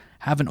like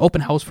have an open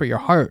house for your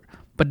heart,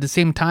 but at the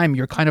same time,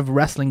 you're kind of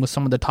wrestling with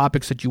some of the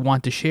topics that you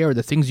want to share,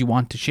 the things you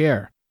want to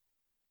share.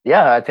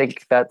 Yeah, I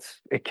think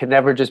it can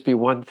never just be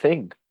one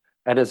thing.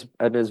 And as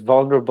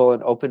vulnerable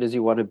and open as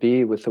you want to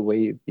be with the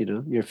way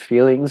your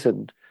feelings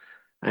and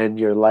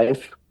your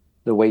life,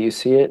 the way you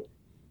see it,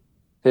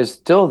 there's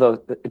still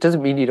it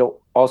doesn't mean you don't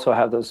also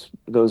have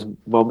those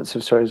moments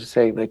of sort of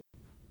saying like,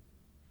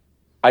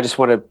 I just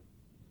want to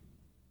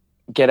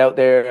get out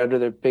there under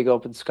the big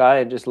open sky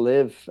and just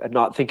live and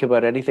not think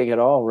about anything at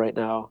all right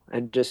now,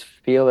 and just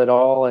feel it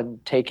all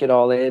and take it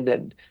all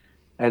in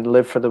and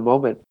live for the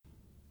moment.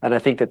 And I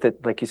think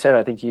that like you said,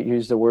 I think you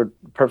used the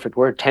perfect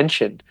word,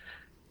 tension.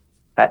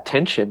 That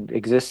tension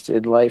exists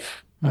in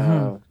life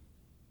at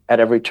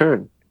every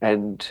turn.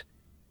 And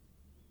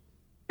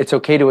it's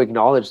okay to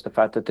acknowledge the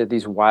fact that there are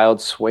these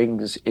wild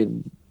swings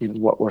in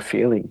what we're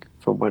feeling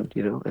from one,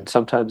 and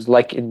sometimes,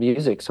 like in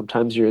music,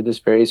 sometimes you're in this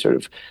very sort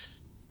of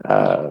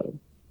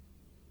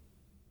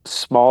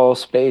small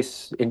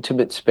space,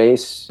 intimate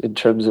space in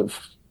terms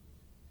of,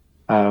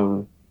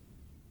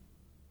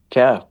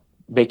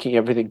 making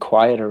everything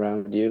quiet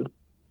around you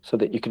so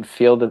that you can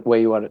feel the way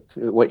you want it,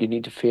 what you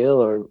need to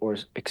feel, or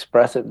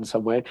express it in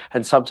some way.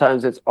 And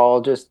sometimes it's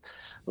all just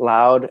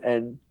loud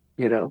and,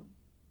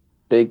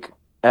 big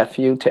F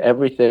you to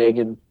everything,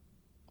 and,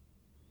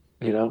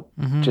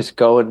 just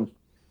go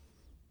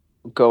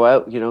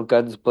out,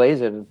 guns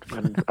blazing.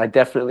 And I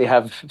definitely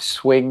have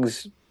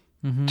swings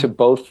to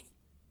both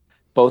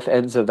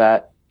ends of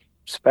that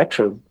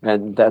spectrum.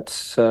 And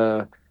that's,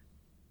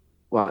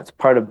 it's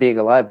part of being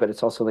alive, but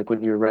it's also like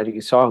when you're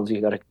writing songs,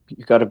 you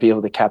gotta be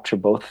able to capture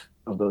both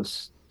of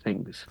those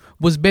things.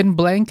 Was Ben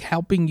Blank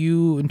helping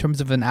you in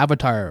terms of an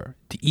avatar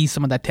to ease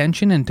some of that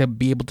tension and to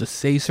be able to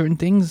say certain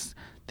things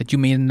that you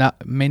may not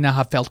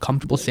have felt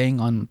comfortable saying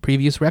on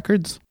previous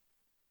records?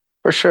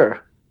 For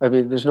sure. I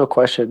mean, there's no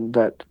question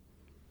that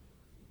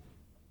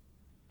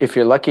if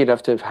you're lucky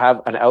enough to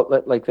have an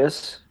outlet like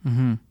this,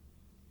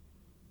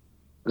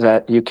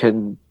 that you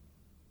can,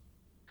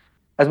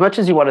 as much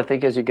as you want to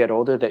think as you get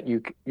older that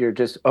you're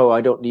just,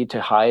 I don't need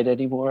to hide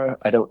anymore.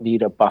 I don't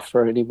need a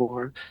buffer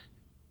anymore.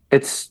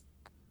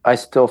 I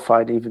still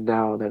find even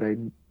now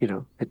that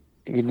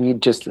you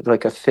need just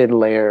like a thin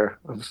layer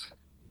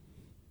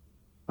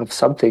of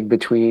something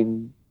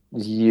between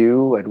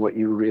you and what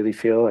you really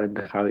feel and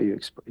how you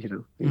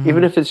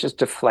even if it's just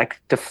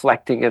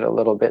deflecting it a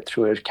little bit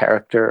through a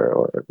character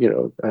or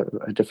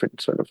a different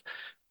sort of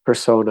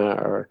persona,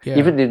 or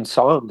even in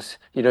songs,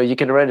 you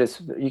can write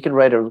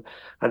an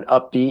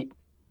upbeat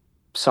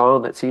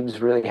song that seems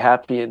really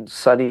happy and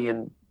sunny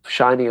and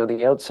shiny on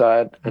the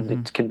outside, and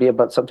it can be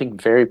about something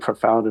very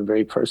profound and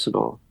very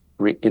personal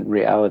in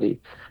reality.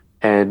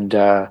 And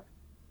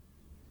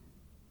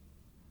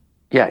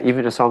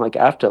even a song like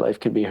Afterlife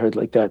can be heard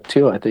like that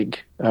too. I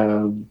think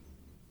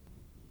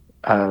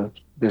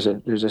there's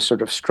a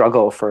sort of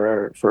struggle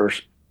for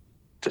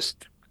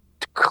just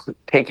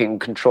taking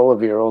control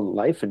of your own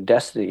life and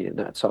destiny in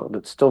that song.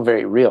 That's still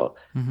very real.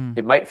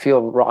 It might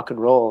feel rock and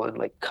roll and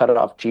like cut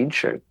off jean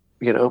shirt,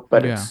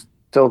 but it's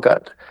still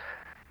got,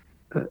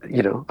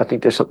 I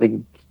think there's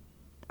something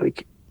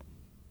like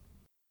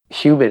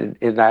human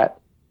in that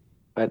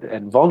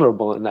and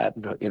vulnerable in that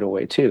in a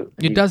way too.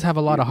 It does have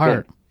a lot of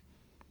heart.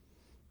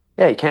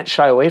 You can't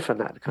shy away from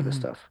that kind of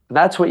stuff. And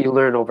that's what you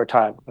learn over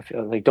time. I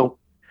feel like don't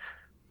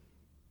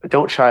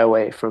shy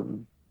away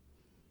from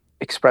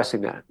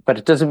expressing that, but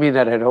it doesn't mean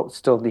that I don't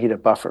still need a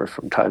buffer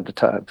from time to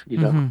time,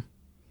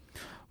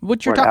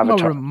 What you're talking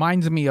about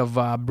reminds me of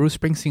Bruce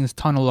Springsteen's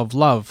Tunnel of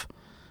Love,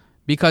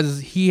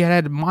 because he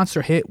had a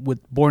monster hit with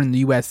Born in the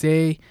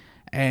USA,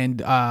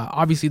 and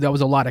obviously that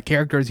was a lot of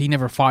characters. He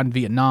never fought in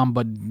Vietnam,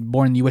 but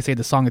Born in the USA,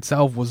 the song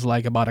itself was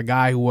like about a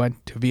guy who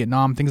went to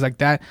Vietnam, things like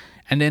that.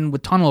 And then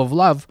with Tunnel of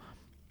Love,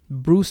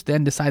 Bruce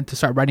then decided to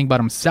start writing about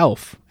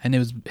himself, and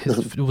his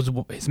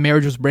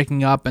marriage was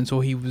breaking up, and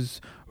so he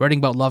was writing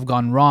about love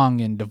gone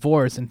wrong and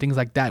divorce and things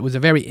like that. It was a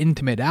very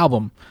intimate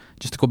album,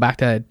 just to go back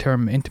to that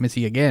term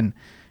intimacy again,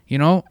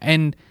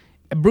 and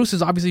Bruce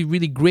is obviously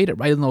really great at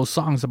writing those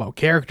songs about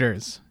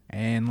characters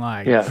and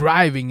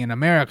driving in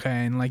America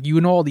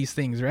and all these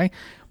things, right?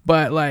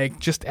 But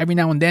just every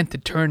now and then to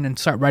turn and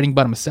start writing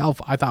about himself,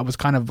 I thought was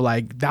kind of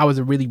that was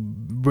a really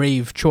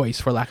brave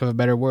choice, for lack of a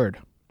better word.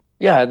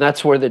 Yeah, and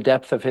that's where the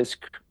depth of his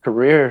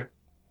career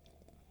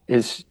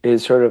is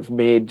sort of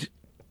made,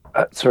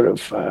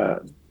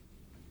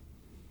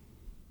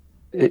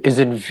 is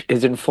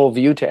in full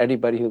view to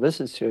anybody who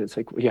listens to it. It's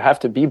like you have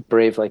to be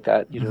brave like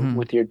that,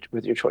 with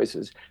your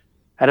choices.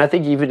 And I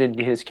think even in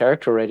his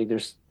character writing,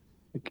 there's,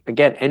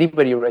 again,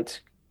 anybody who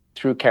writes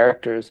through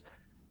characters,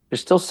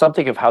 there's still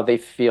something of how they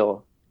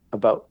feel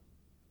about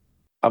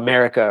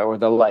America or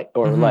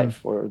life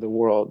or the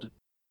world.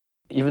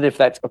 Even if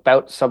that's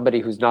about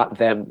somebody who's not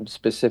them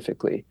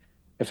specifically,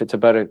 if it's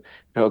about a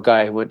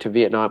guy who went to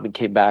Vietnam and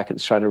came back and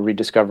is trying to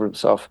rediscover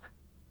himself,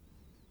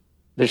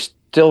 there's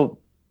still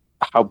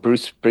how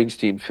Bruce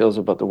Springsteen feels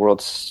about the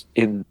world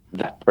in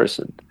that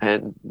person.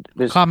 And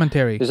there's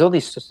commentary. There's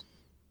only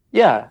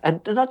and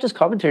not just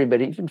commentary,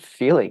 but even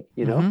feeling.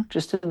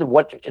 Just in the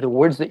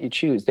words that you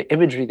choose, the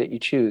imagery that you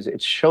choose,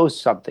 it shows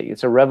something.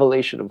 It's a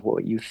revelation of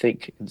what you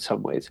think in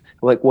some ways,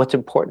 like what's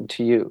important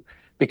to you.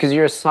 Because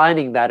you're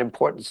assigning that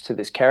importance to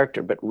this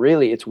character, but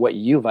really it's what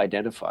you've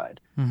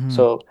identified.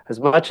 So as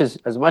much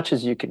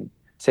as you can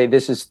say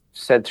this is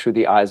said through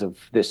the eyes of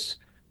this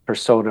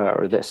persona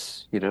or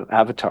this,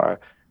 avatar,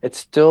 it's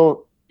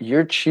still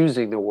you're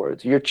choosing the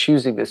words, you're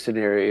choosing the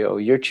scenario,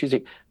 you're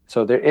choosing.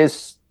 So there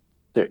is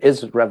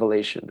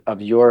revelation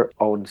of your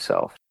own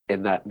self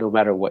in that, no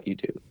matter what you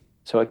do.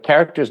 So a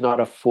character is not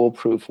a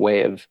foolproof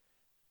way of,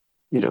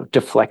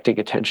 deflecting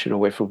attention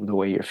away from the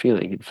way you're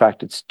feeling. In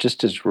fact, it's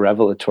just as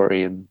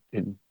revelatory in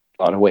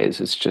a lot of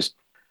ways. It's just,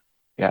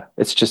 yeah,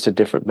 it's just a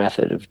different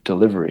method of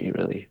delivery,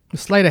 really. A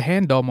sleight of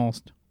hand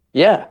almost.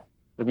 Yeah.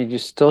 I mean, you're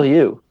still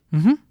you.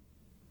 Mm-hmm.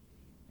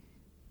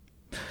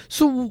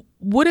 So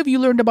what have you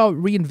learned about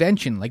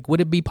reinvention? Like,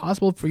 would it be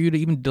possible for you to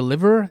even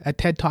deliver a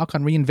TED Talk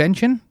on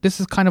reinvention?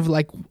 This is kind of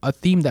like a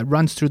theme that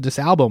runs through this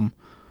album,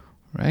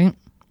 right?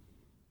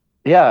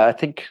 Yeah, I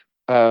think,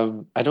 I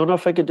don't know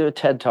if I could do a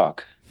TED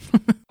Talk.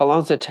 How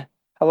long's a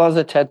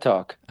TED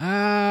Talk?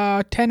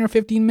 10 or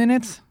 15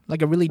 minutes,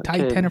 like a really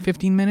tight 10 or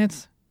 15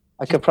 minutes.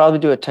 I could probably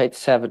do a tight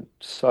 7,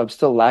 so I'm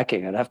still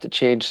lacking. I'd have to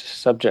change the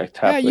subject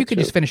halfway Yeah, you could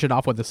through. just finish it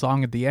off with a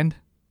song at the end.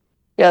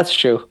 Yeah, that's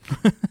true.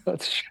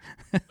 That's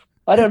true.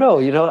 I don't know,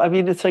 I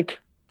mean, it's like,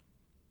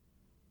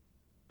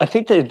 I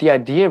think that the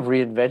idea of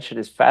reinvention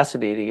is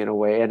fascinating in a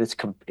way, and it's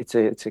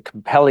a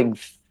compelling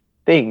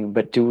thing,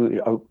 but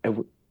do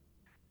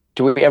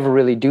we ever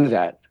really do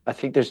that? I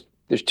think there's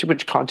too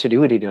much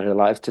continuity in our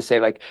lives to say,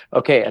 like,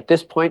 okay, at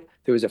this point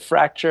there was a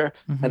fracture,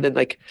 and then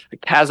like a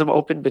chasm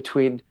opened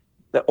between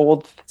the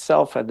old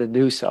self and the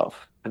new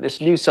self. And this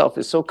new self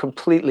is so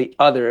completely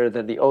other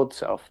than the old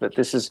self that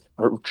this is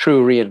a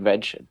true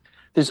reinvention.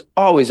 There's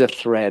always a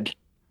thread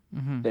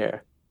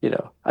there,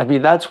 I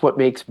mean, that's what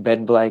makes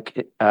Ben Blank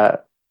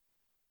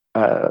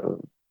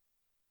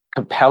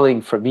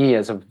compelling for me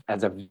as a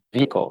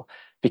vehicle,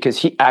 because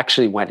he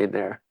actually went in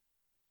there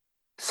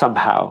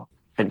somehow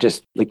and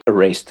just like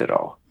erased it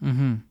all.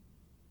 And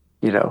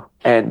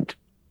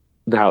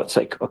now it's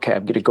like, okay,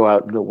 I'm going to go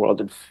out in the world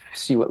and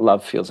see what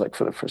love feels like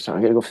for the first time.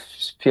 I'm going to go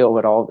feel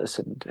what all this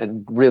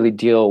and really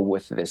deal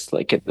with this,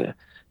 like in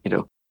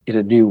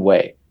a new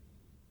way.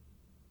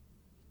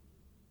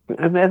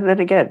 And then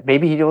again,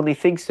 maybe he only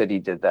thinks that he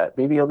did that.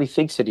 Maybe he only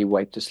thinks that he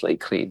wiped the slate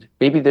clean.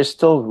 Maybe there's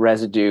still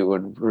residue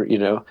and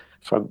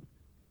from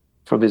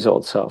his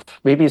old self.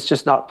 Maybe it's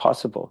just not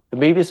possible. And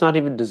maybe it's not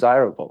even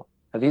desirable.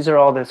 And these are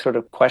all the sort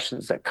of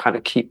questions that kind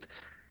of keep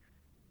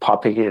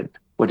popping in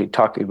when he's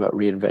talking about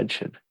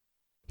reinvention.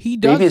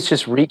 Maybe it's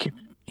just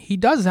he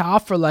does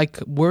offer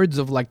like words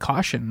of like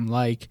caution,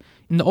 like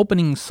in the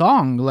opening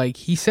song, like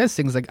he says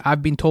things like,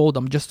 I've been told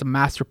I'm just a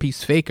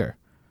masterpiece faker.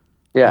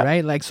 Yeah.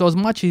 Right? Like, so as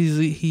much as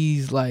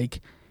he's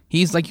like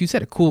you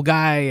said, a cool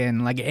guy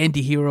and like an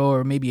anti-hero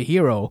or maybe a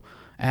hero,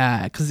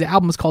 because the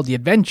album is called The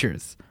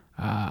Adventures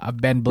of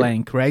Ben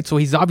Blank, right? So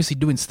he's obviously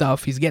doing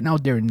stuff. He's getting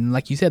out there and,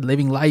 like you said,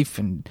 living life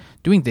and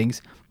doing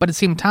things. But at the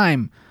same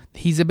time,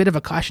 he's a bit of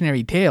a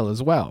cautionary tale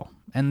as well.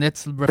 And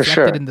that's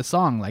reflected in the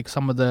song. Like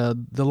some of the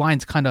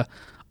lines kind of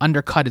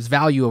undercut his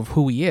value of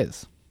who he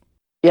is.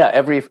 Yeah,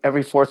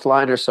 every fourth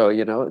line or so,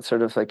 it's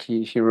sort of like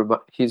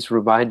he's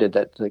reminded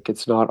that like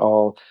it's not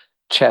all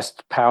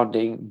chest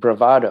pounding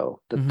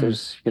bravado, that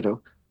there's,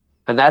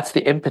 and that's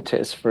the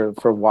impetus for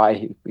why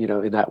he,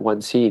 in that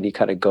one scene, he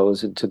kind of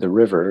goes into the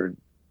river and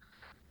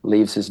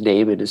leaves his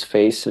name in his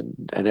face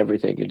and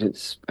everything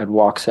and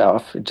walks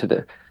off into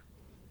the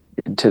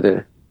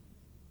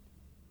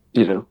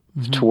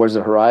towards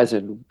the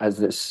horizon as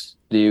this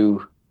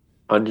new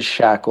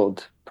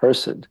unshackled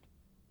person,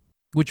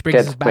 which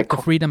brings us back to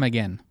freedom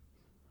again.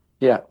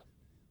 Yeah,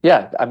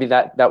 I mean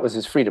that was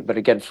his freedom, but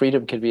again,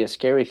 freedom can be a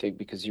scary thing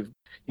because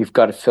you've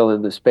got to fill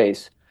in the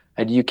space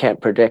and you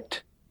can't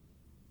predict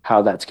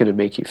how that's going to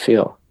make you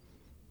feel.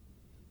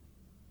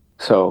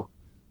 So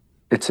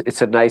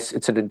it's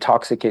an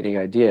intoxicating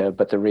idea,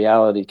 but the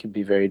reality can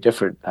be very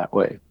different that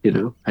way,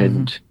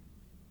 and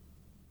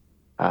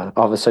all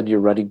of a sudden you're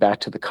running back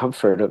to the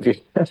comfort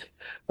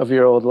of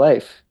your old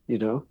life,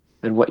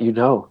 and what you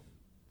know.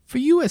 For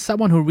you, as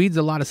someone who reads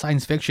a lot of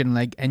science fiction,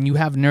 and you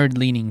have nerd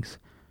leanings,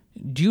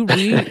 do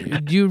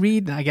you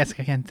read? I guess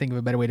I can't think of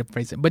a better way to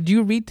phrase it. But do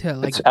you read to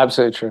like? It's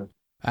absolutely true.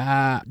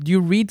 Do you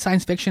read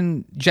science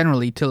fiction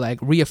generally to like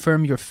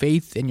reaffirm your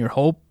faith and your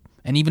hope,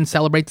 and even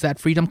celebrates that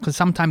freedom? Because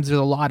sometimes there's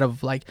a lot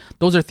of like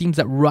those are themes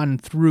that run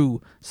through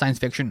science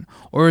fiction.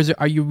 Or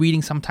are you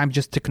reading sometimes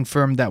just to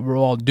confirm that we're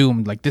all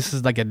doomed? Like this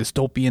is like a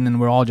dystopian, and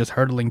we're all just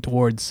hurtling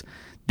towards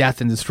death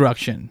and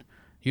destruction.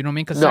 You know what I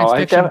mean? Because science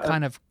fiction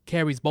kind of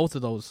carries both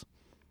of those.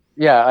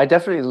 Yeah, I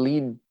definitely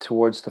lean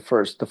towards the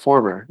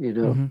former,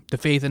 The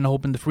faith and the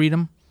hope and the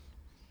freedom.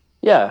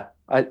 Yeah.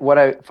 What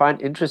I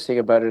find interesting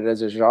about it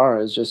as a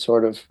genre is just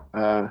sort of,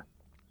 and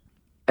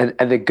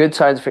the good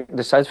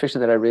the science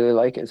fiction that I really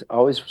like is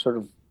always sort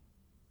of,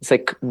 it's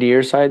like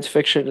near science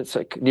fiction. It's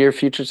like near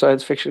future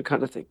science fiction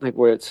kind of thing, like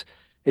where it's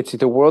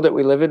the world that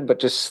we live in, but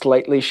just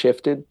slightly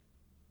shifted,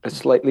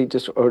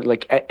 or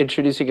like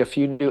introducing a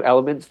few new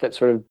elements that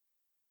sort of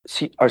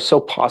are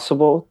so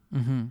possible.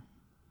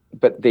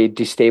 But they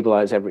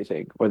destabilize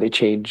everything, or they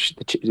change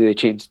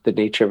the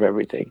nature of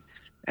everything,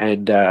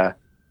 and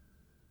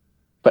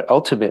but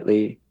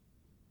ultimately,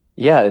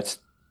 yeah,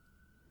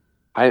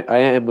 I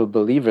am a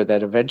believer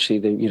that eventually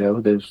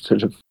the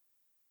sort of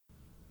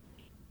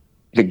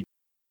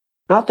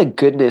not the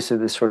goodness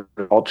in this sort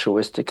of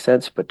altruistic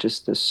sense, but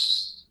just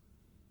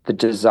the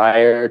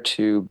desire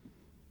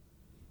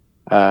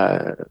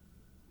uh,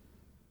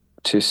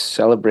 to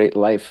celebrate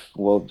life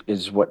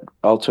is what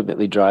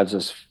ultimately drives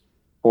us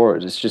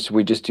forward. It's just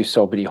we just do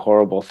so many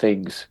horrible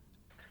things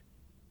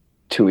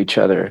to each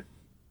other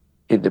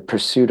in the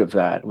pursuit of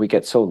that. We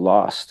get so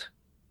lost.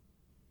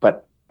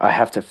 But I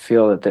have to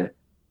feel that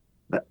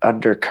the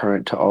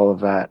undercurrent to all of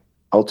that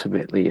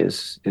ultimately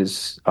is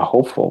a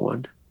hopeful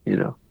one, you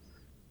know.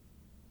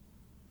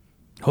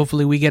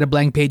 Hopefully we get a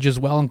blank page as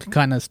well and can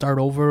kind of start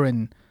over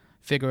and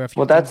figure a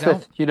few things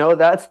out.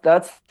 That's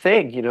the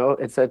thing,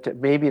 it's that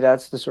maybe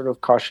that's the sort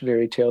of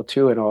cautionary tale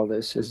too in all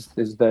this is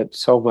that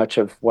so much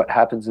of what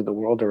happens in the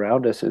world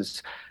around us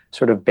is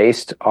sort of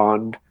based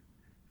on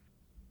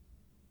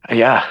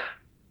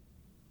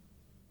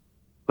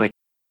like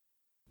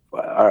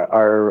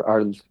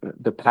our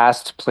the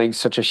past playing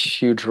such a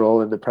huge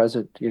role in the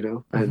present,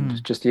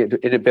 and just the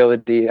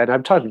inability, and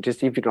I'm talking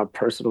just even on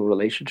personal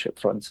relationship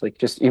fronts, like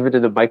just even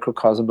in the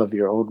microcosm of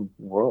your own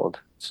world.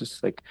 It's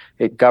just like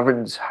it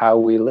governs how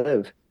we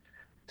live.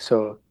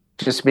 So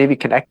just maybe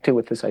connecting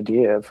with this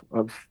idea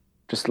of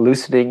just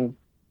loosening,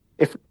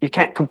 if you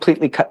can't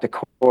completely cut the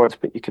cords,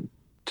 but you can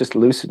just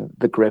loosen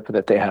the grip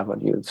that they have on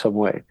you in some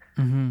way,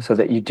 so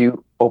that you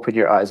do open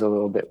your eyes a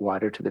little bit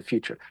wider to the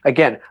future.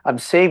 Again, I'm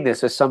saying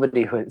this as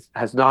somebody who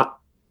has not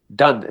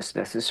done this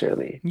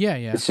necessarily. Yeah.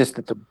 It's just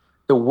that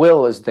the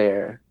will is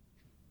there,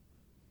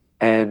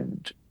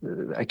 and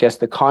I guess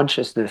the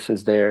consciousness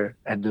is there,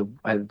 and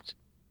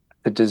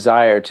the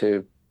desire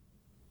to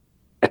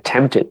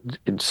attempt it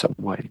in some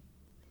way.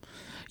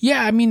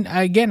 Yeah, I mean,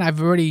 again,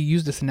 I've already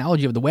used this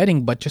analogy of the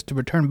wedding, but just to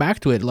return back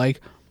to it, like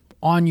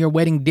on your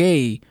wedding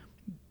day,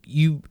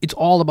 it's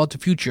all about the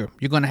future.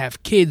 You're going to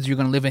have kids, you're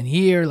going to live in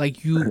here,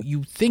 like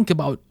you think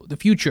about the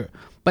future.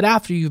 But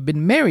after you've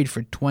been married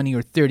for 20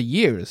 or 30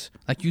 years,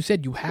 like you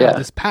said, you have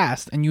this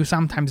past, and you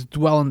sometimes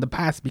dwell in the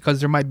past because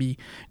there might be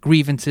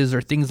grievances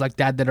or things like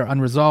that are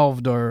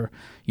unresolved, or,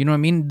 you know what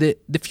I mean? The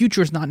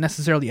future is not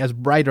necessarily as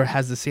bright or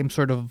has the same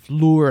sort of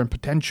lure and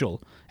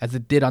potential as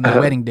it did on the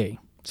wedding day,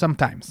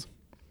 sometimes.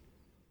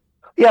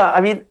 Yeah,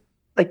 I mean,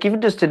 like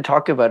even just in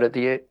talking about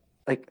it,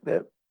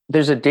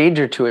 there's a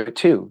danger to it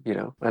too,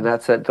 and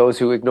that's that those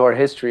who ignore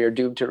history are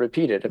doomed to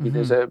repeat it. I mean,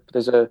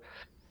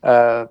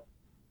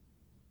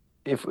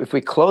 if we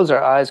close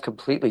our eyes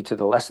completely to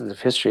the lessons of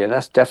history, and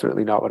that's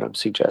definitely not what I'm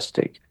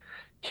suggesting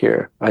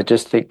here. I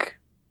just think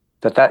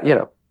that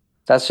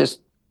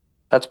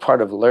that's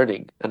part of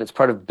learning, and it's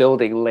part of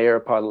building layer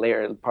upon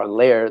layer upon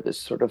layer, this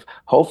sort of,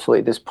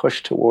 hopefully, this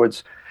push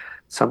towards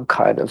some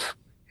kind of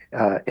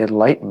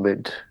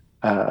enlightenment,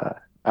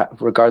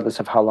 regardless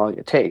of how long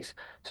it takes.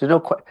 So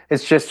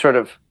it's just sort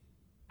of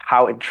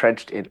how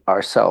entrenched in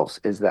ourselves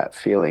is that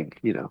feeling,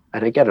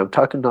 And again, I'm not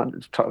talking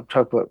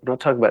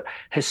about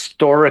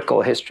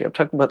historical history. I'm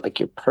talking about like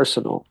your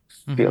personal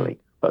feeling,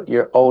 about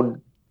your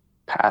own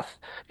path,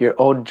 your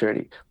own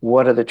journey.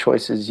 What are the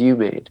choices you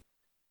made,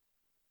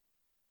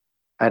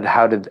 and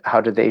how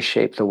did they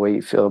shape the way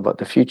you feel about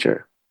the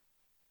future?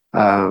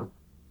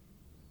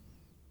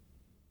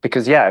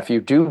 Because if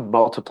you do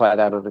multiply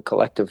that on a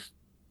collective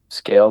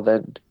scale,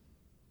 then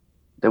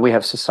we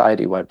have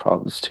society-wide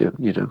problems too,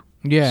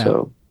 Yeah.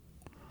 So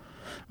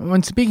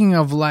when speaking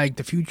of like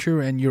the future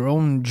and your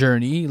own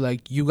journey,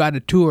 like you got a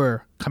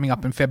tour coming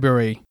up in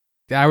February.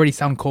 I already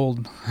sound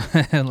cold,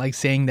 like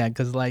saying that,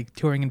 because like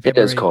touring in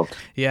February. It is cold.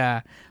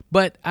 Yeah.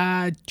 But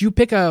do you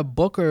pick a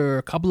book or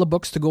a couple of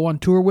books to go on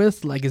tour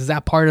with? Like, is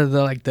that part of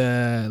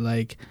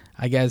the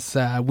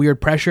weird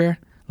pressure?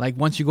 Like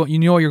once you go,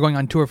 you're going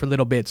on tour for a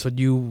little bit. So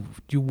do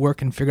you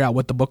work and figure out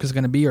what the book is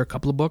going to be, or a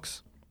couple of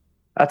books?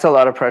 That's a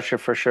lot of pressure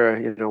for sure.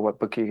 What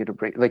book are you going to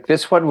bring? Like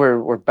this one,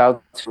 we're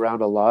bouncing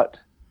around a lot.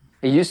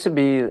 It used to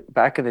be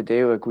back in the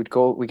day, like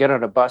we get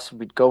on a bus and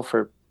we'd go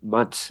for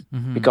months.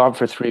 Be gone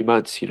for 3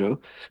 months, We'd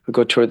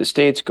go tour the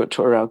States, go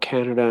tour around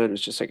Canada. And it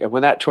was just like, and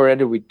when that tour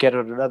ended, we'd get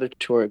on another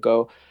tour and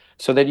go.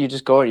 So then you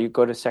just go and you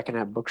go to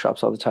secondhand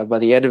bookshops all the time. By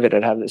the end of it,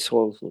 I'd have this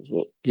whole,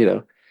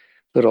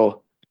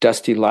 little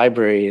dusty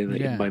library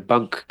in my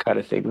bunk kind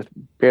of thing with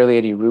barely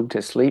any room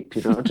to sleep,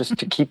 just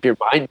to keep your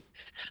mind.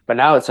 But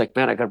now it's like,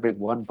 man, I got to bring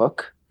one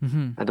book.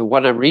 And the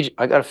one I'm reading,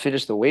 I got to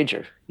finish The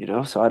Wager,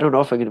 So I don't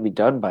know if I'm going to be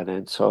done by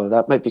then. So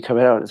that might be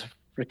coming out as a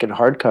freaking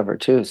hardcover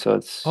too. So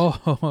it's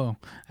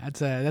that's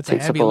takes a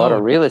up heavy a lot load.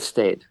 of real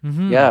estate.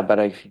 Yeah, but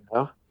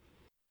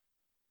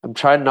I'm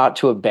trying not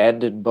to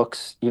abandon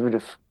books, even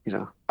if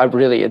I'm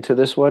really into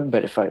this one.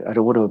 But if I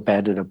don't want to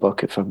abandon a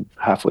book if I'm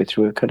halfway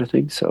through it, kind of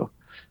thing. So,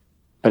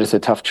 but it's a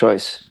tough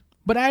choice.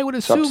 But I would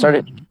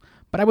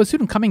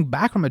assume coming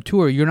back from a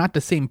tour, you're not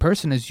the same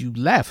person as you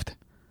left.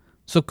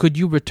 So could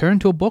you return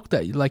to a book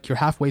that like you're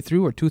halfway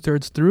through or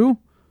 2/3 through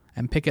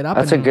and pick it up?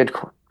 That's a good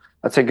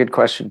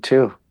question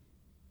too.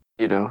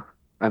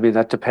 I mean,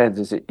 that depends.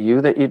 Is it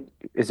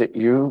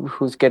you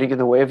who's getting in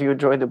the way of you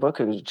enjoying the book,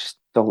 or you just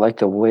don't like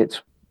the way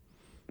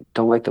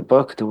don't like the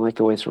book, don't like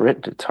the way it's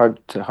written? It's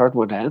a hard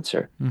one to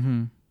answer.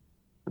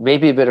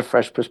 Maybe a bit of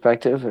fresh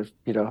perspective,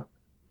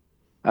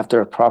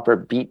 after a proper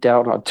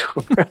beatdown on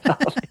tour.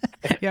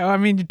 Yeah, I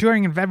mean,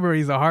 touring in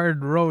February is a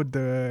hard road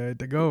to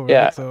go, right?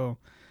 Yeah. So,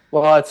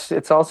 Well,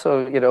 it's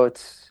also,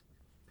 it's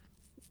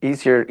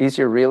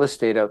easier real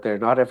estate out there.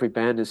 Not every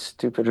band is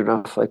stupid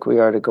enough like we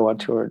are to go on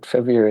tour in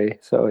February,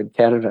 so in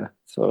Canada.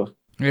 So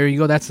there you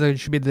go. That's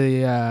should be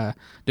the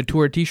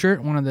tour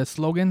T-shirt, one of the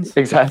slogans.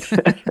 exactly.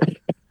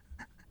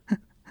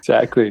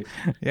 Exactly.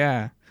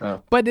 Yeah.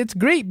 Oh. But it's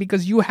great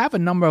because you have a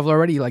number of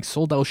already like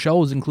sold out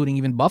shows, including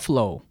even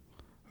Buffalo,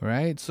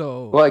 right?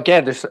 So Well,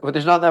 again,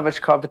 there's not that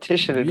much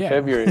competition in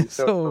February,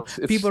 so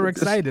people are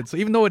excited. So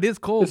even though it is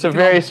cold,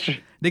 it's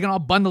they can all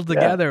bundle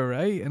together,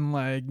 right? And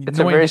like it's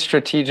a very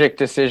strategic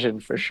decision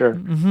for sure.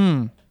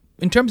 Mm-hmm.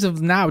 In terms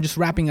of now, just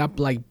wrapping up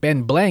like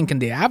Ben Blank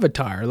and the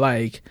Avatar,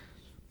 like,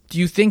 do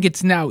you think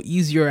it's now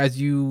easier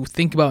as you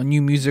think about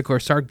new music or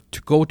start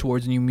to go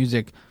towards new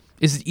music?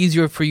 Is it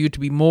easier for you to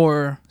be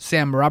more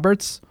Sam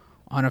Roberts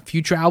on a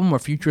future album or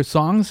future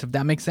songs, if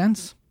that makes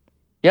sense?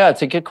 Yeah,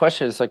 it's a good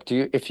question. It's like,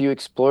 if you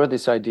explore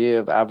this idea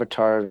of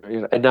Avatar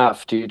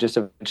enough, do you just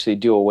eventually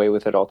do away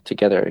with it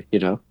altogether?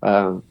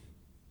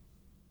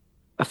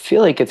 I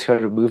feel like it's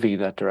kind of moving in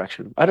that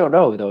direction. I don't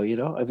know though.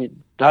 I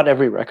mean, not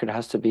every record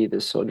has to be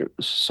this sort of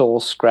soul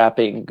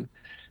scrapping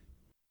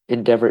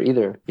endeavor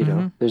either.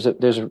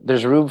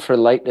 There's room for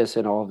lightness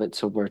in all of it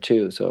somewhere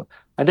too. So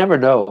I never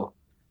know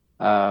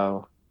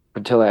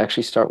until I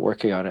actually start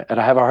working on it. And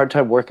I have a hard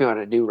time working on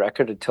a new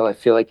record until I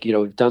feel like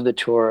we've done the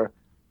tour.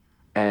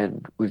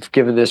 And we've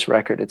given this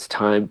record its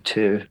time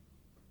to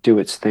do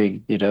its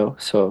thing,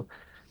 So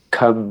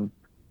come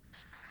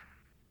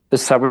the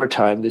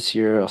summertime this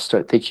year, I'll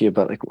start thinking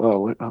about like,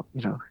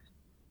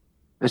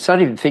 it's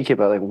not even thinking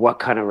about like what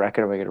kind of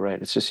record am I going to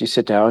write. It's just you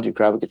sit down, you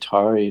grab a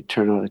guitar, you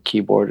turn on a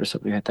keyboard or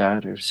something like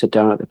that, or sit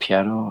down at the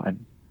piano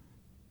and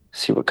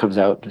see what comes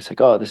out. And it's like,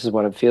 oh, this is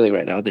what I'm feeling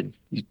right now. Then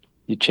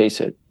you chase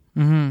it.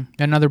 Mm-hmm.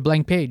 Another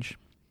blank page.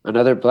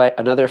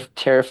 Another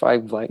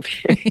terrifying blank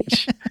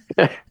page.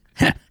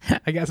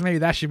 I guess maybe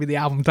that should be the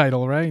album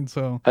title, right?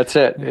 So that's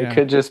it. Yeah. It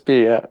could just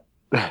be, yeah.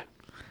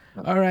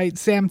 All right,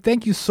 Sam,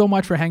 thank you so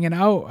much for hanging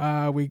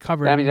out. We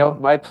covered... I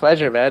mean, my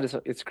pleasure, man.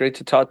 It's great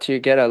to talk to you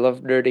again. I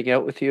love nerding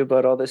out with you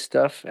about all this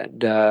stuff.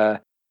 And,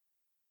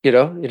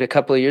 in a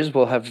couple of years,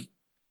 we'll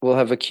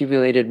have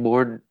accumulated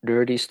more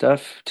nerdy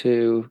stuff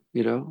to,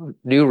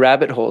 new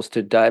rabbit holes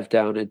to dive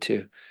down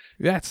into.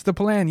 That's the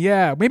plan,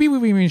 yeah. Maybe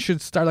we even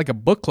should start like a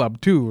book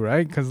club too,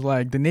 right? Because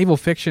like the naval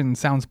fiction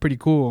sounds pretty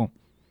cool.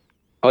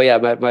 Oh yeah,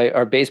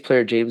 our bass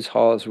player James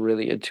Hall is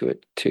really into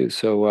it too.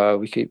 So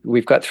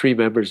we've got 3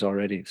 members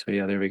already. So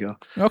yeah, there we go.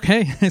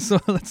 Okay, so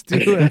let's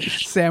do a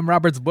Sam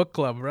Roberts book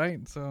club,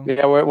 right? So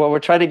yeah, we're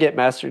trying to get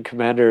Master and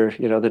Commander,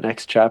 the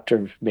next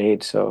chapter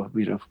made. So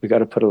we got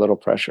to put a little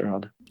pressure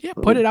on. Yeah,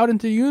 put it out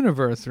into the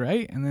universe,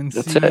 right? And then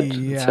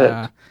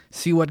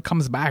see what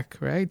comes back,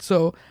 right?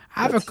 So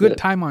have a good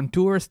time on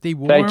tour. Stay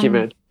warm. Thank you,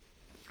 man.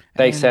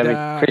 Thanks, Sammy.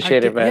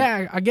 Appreciate it, man.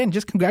 Yeah, again,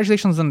 just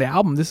congratulations on the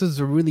album. This is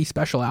a really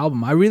special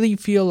album. I really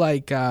feel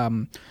like,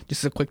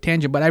 just a quick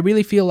tangent, but I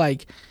really feel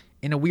like,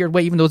 in a weird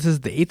way, even though this is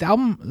the 8th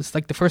album, it's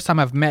like the first time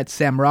I've met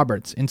Sam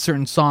Roberts in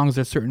certain songs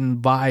or certain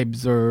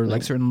vibes or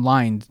like certain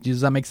lines.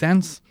 Does that make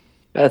sense?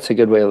 That's a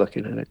good way of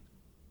looking at it.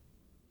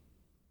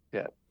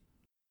 Yeah.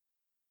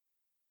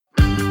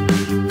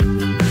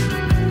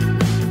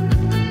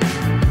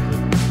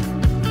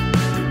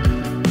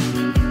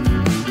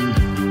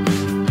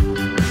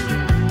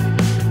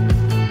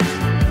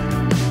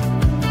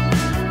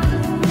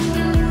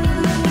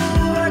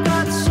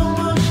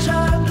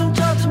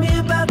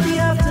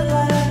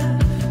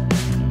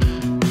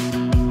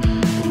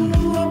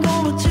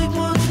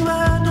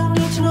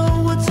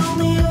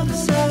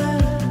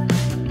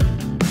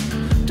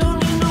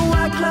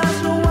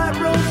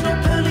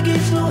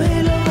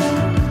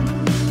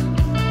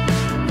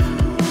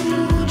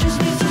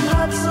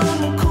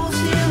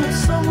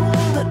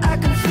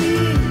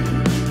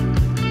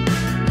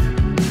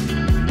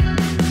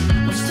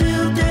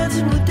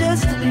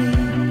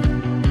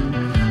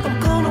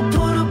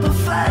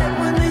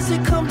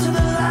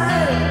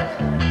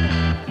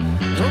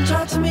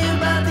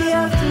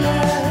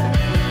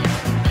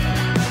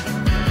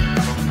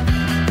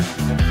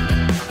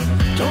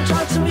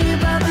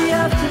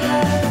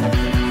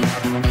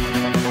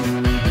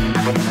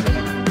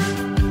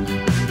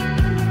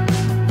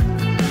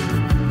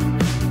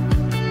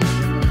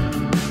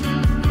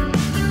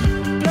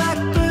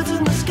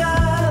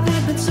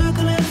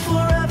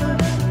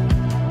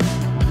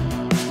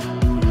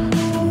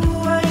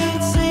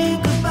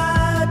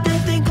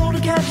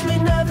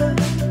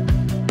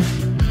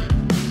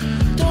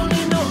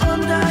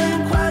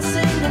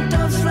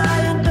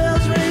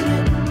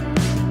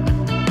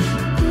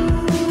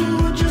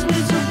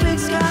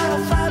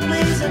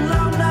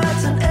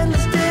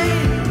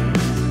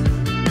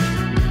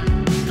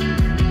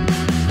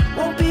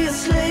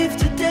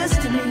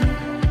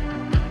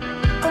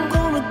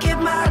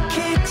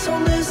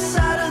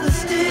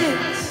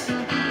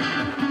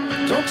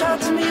 Don't talk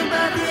to me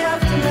about the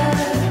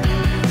afterlife.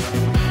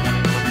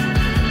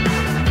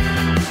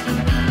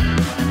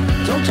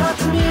 Don't talk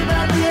to me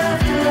about the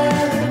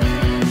afterlife.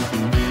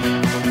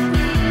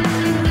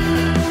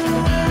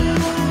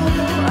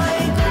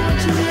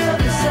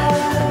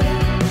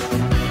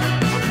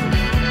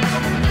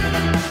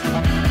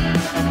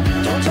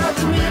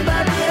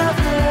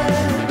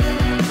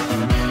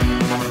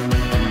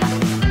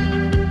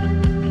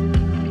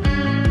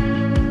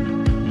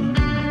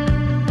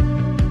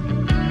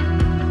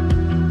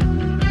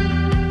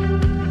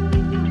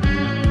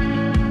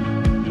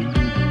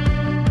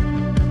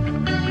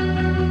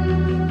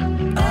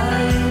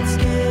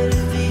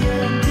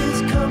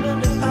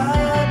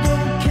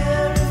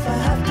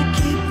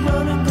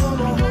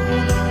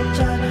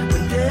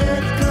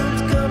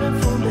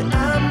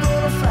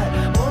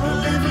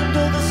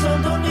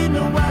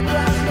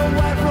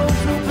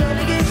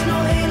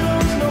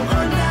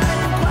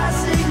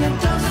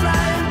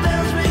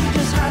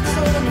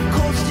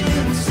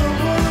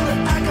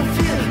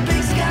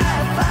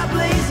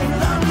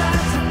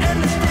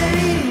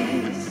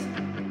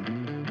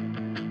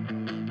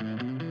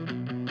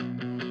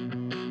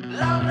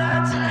 long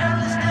nights and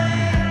endless days.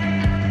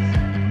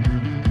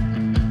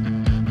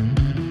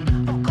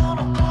 I'm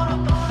gonna put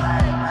up a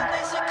fight when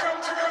they say come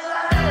to the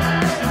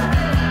light.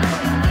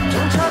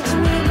 Don't talk to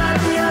me about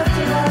the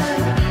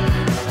afterlife.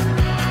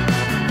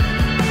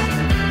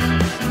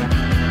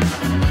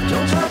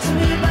 Don't talk to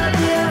me about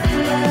the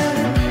afterlife.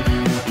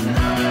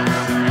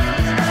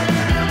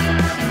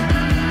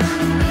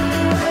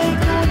 I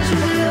ain't going to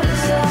the other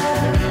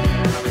side.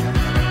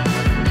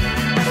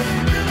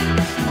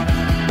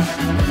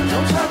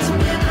 Don't talk to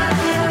me about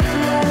the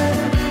afterlife.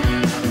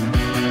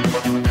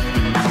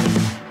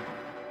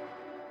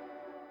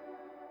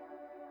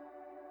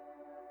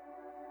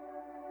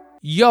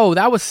 Yo,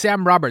 that was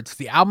Sam Roberts.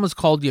 The album is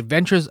called The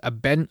Adventures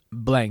of Ben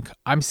Blank.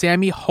 I'm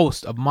Sammy,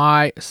 host of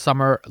My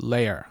Summer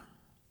Lair.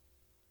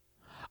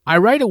 I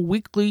write a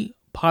weekly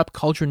pop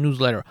culture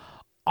newsletter.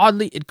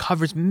 Oddly, it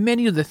covers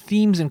many of the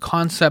themes and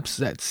concepts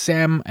that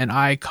Sam and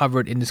I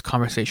covered in this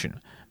conversation.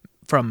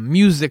 From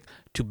music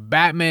to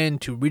Batman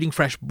to reading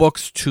fresh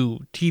books to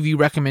TV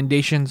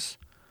recommendations.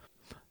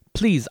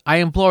 Please, I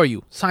implore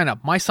you, sign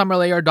up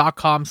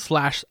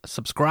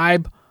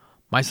mysummerlayer.com/subscribe,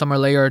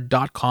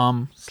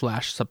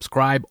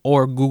 mysummerlayer.com/subscribe,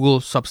 or Google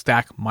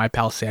Substack My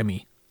Pal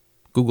Sammy.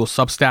 Google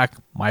Substack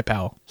My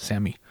Pal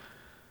Sammy.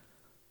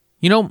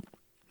 You know,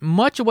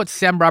 much of what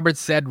Sam Roberts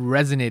said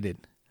resonated.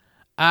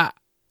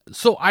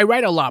 So I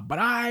write a lot, but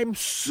I'm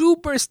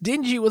super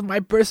stingy with my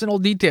personal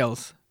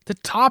details. The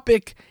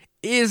topic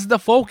is the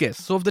focus.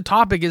 So if the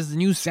topic is the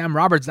new Sam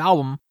Roberts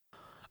album,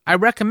 I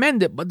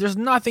recommend it, but there's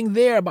nothing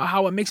there about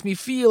how it makes me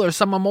feel or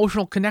some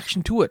emotional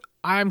connection to it.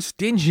 I'm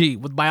stingy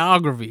with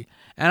biography,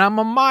 and I'm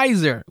a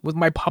miser with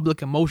my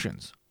public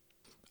emotions.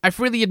 I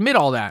freely admit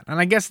all that, and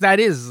I guess that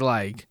is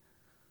like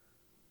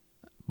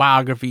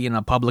biography and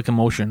a public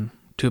emotion,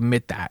 to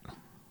admit that.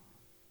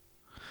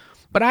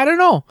 But I don't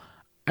know.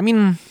 I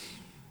mean,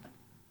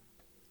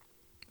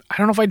 I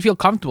don't know if I'd feel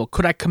comfortable.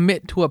 Could I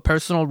commit to a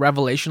personal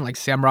revelation like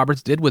Sam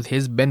Roberts did with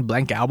his Ben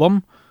Blank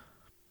album?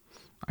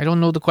 I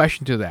don't know the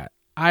question to that.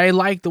 I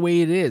like the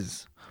way it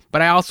is,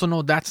 but I also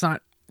know that's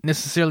not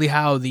necessarily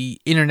how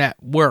the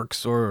internet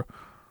works or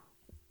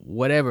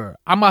whatever.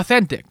 I'm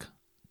authentic.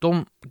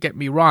 Don't get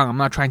me wrong. I'm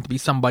not trying to be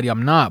somebody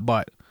I'm not,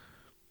 but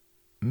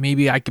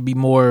maybe I could be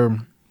more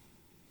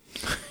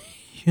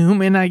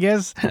human, I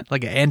guess.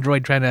 Like an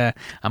android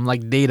I'm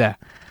like Data,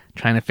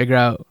 trying to figure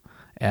out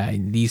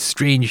these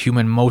strange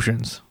human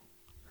emotions.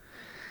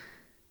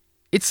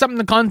 It's something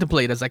to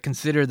contemplate as I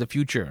consider the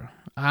future.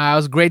 I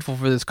was grateful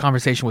for this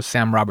conversation with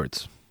Sam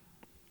Roberts.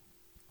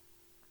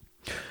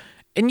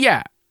 And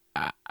yeah,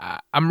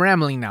 I'm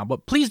rambling now,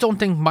 but please don't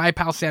think My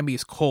Pal Sammy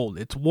is cold.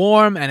 It's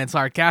warm, and it's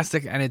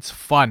sarcastic, and it's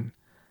fun.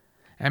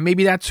 And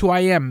maybe that's who I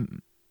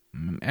am,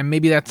 and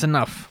maybe that's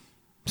enough.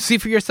 See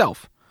for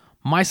yourself.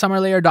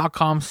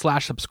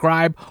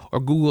 mysummerlayer.com/subscribe or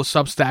Google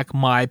Substack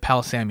My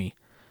Pal Sammy.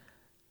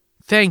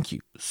 Thank you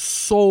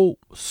so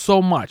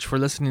much for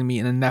listening to me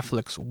in the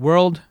Netflix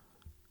world.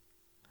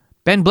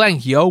 Ben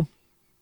Blank, yo.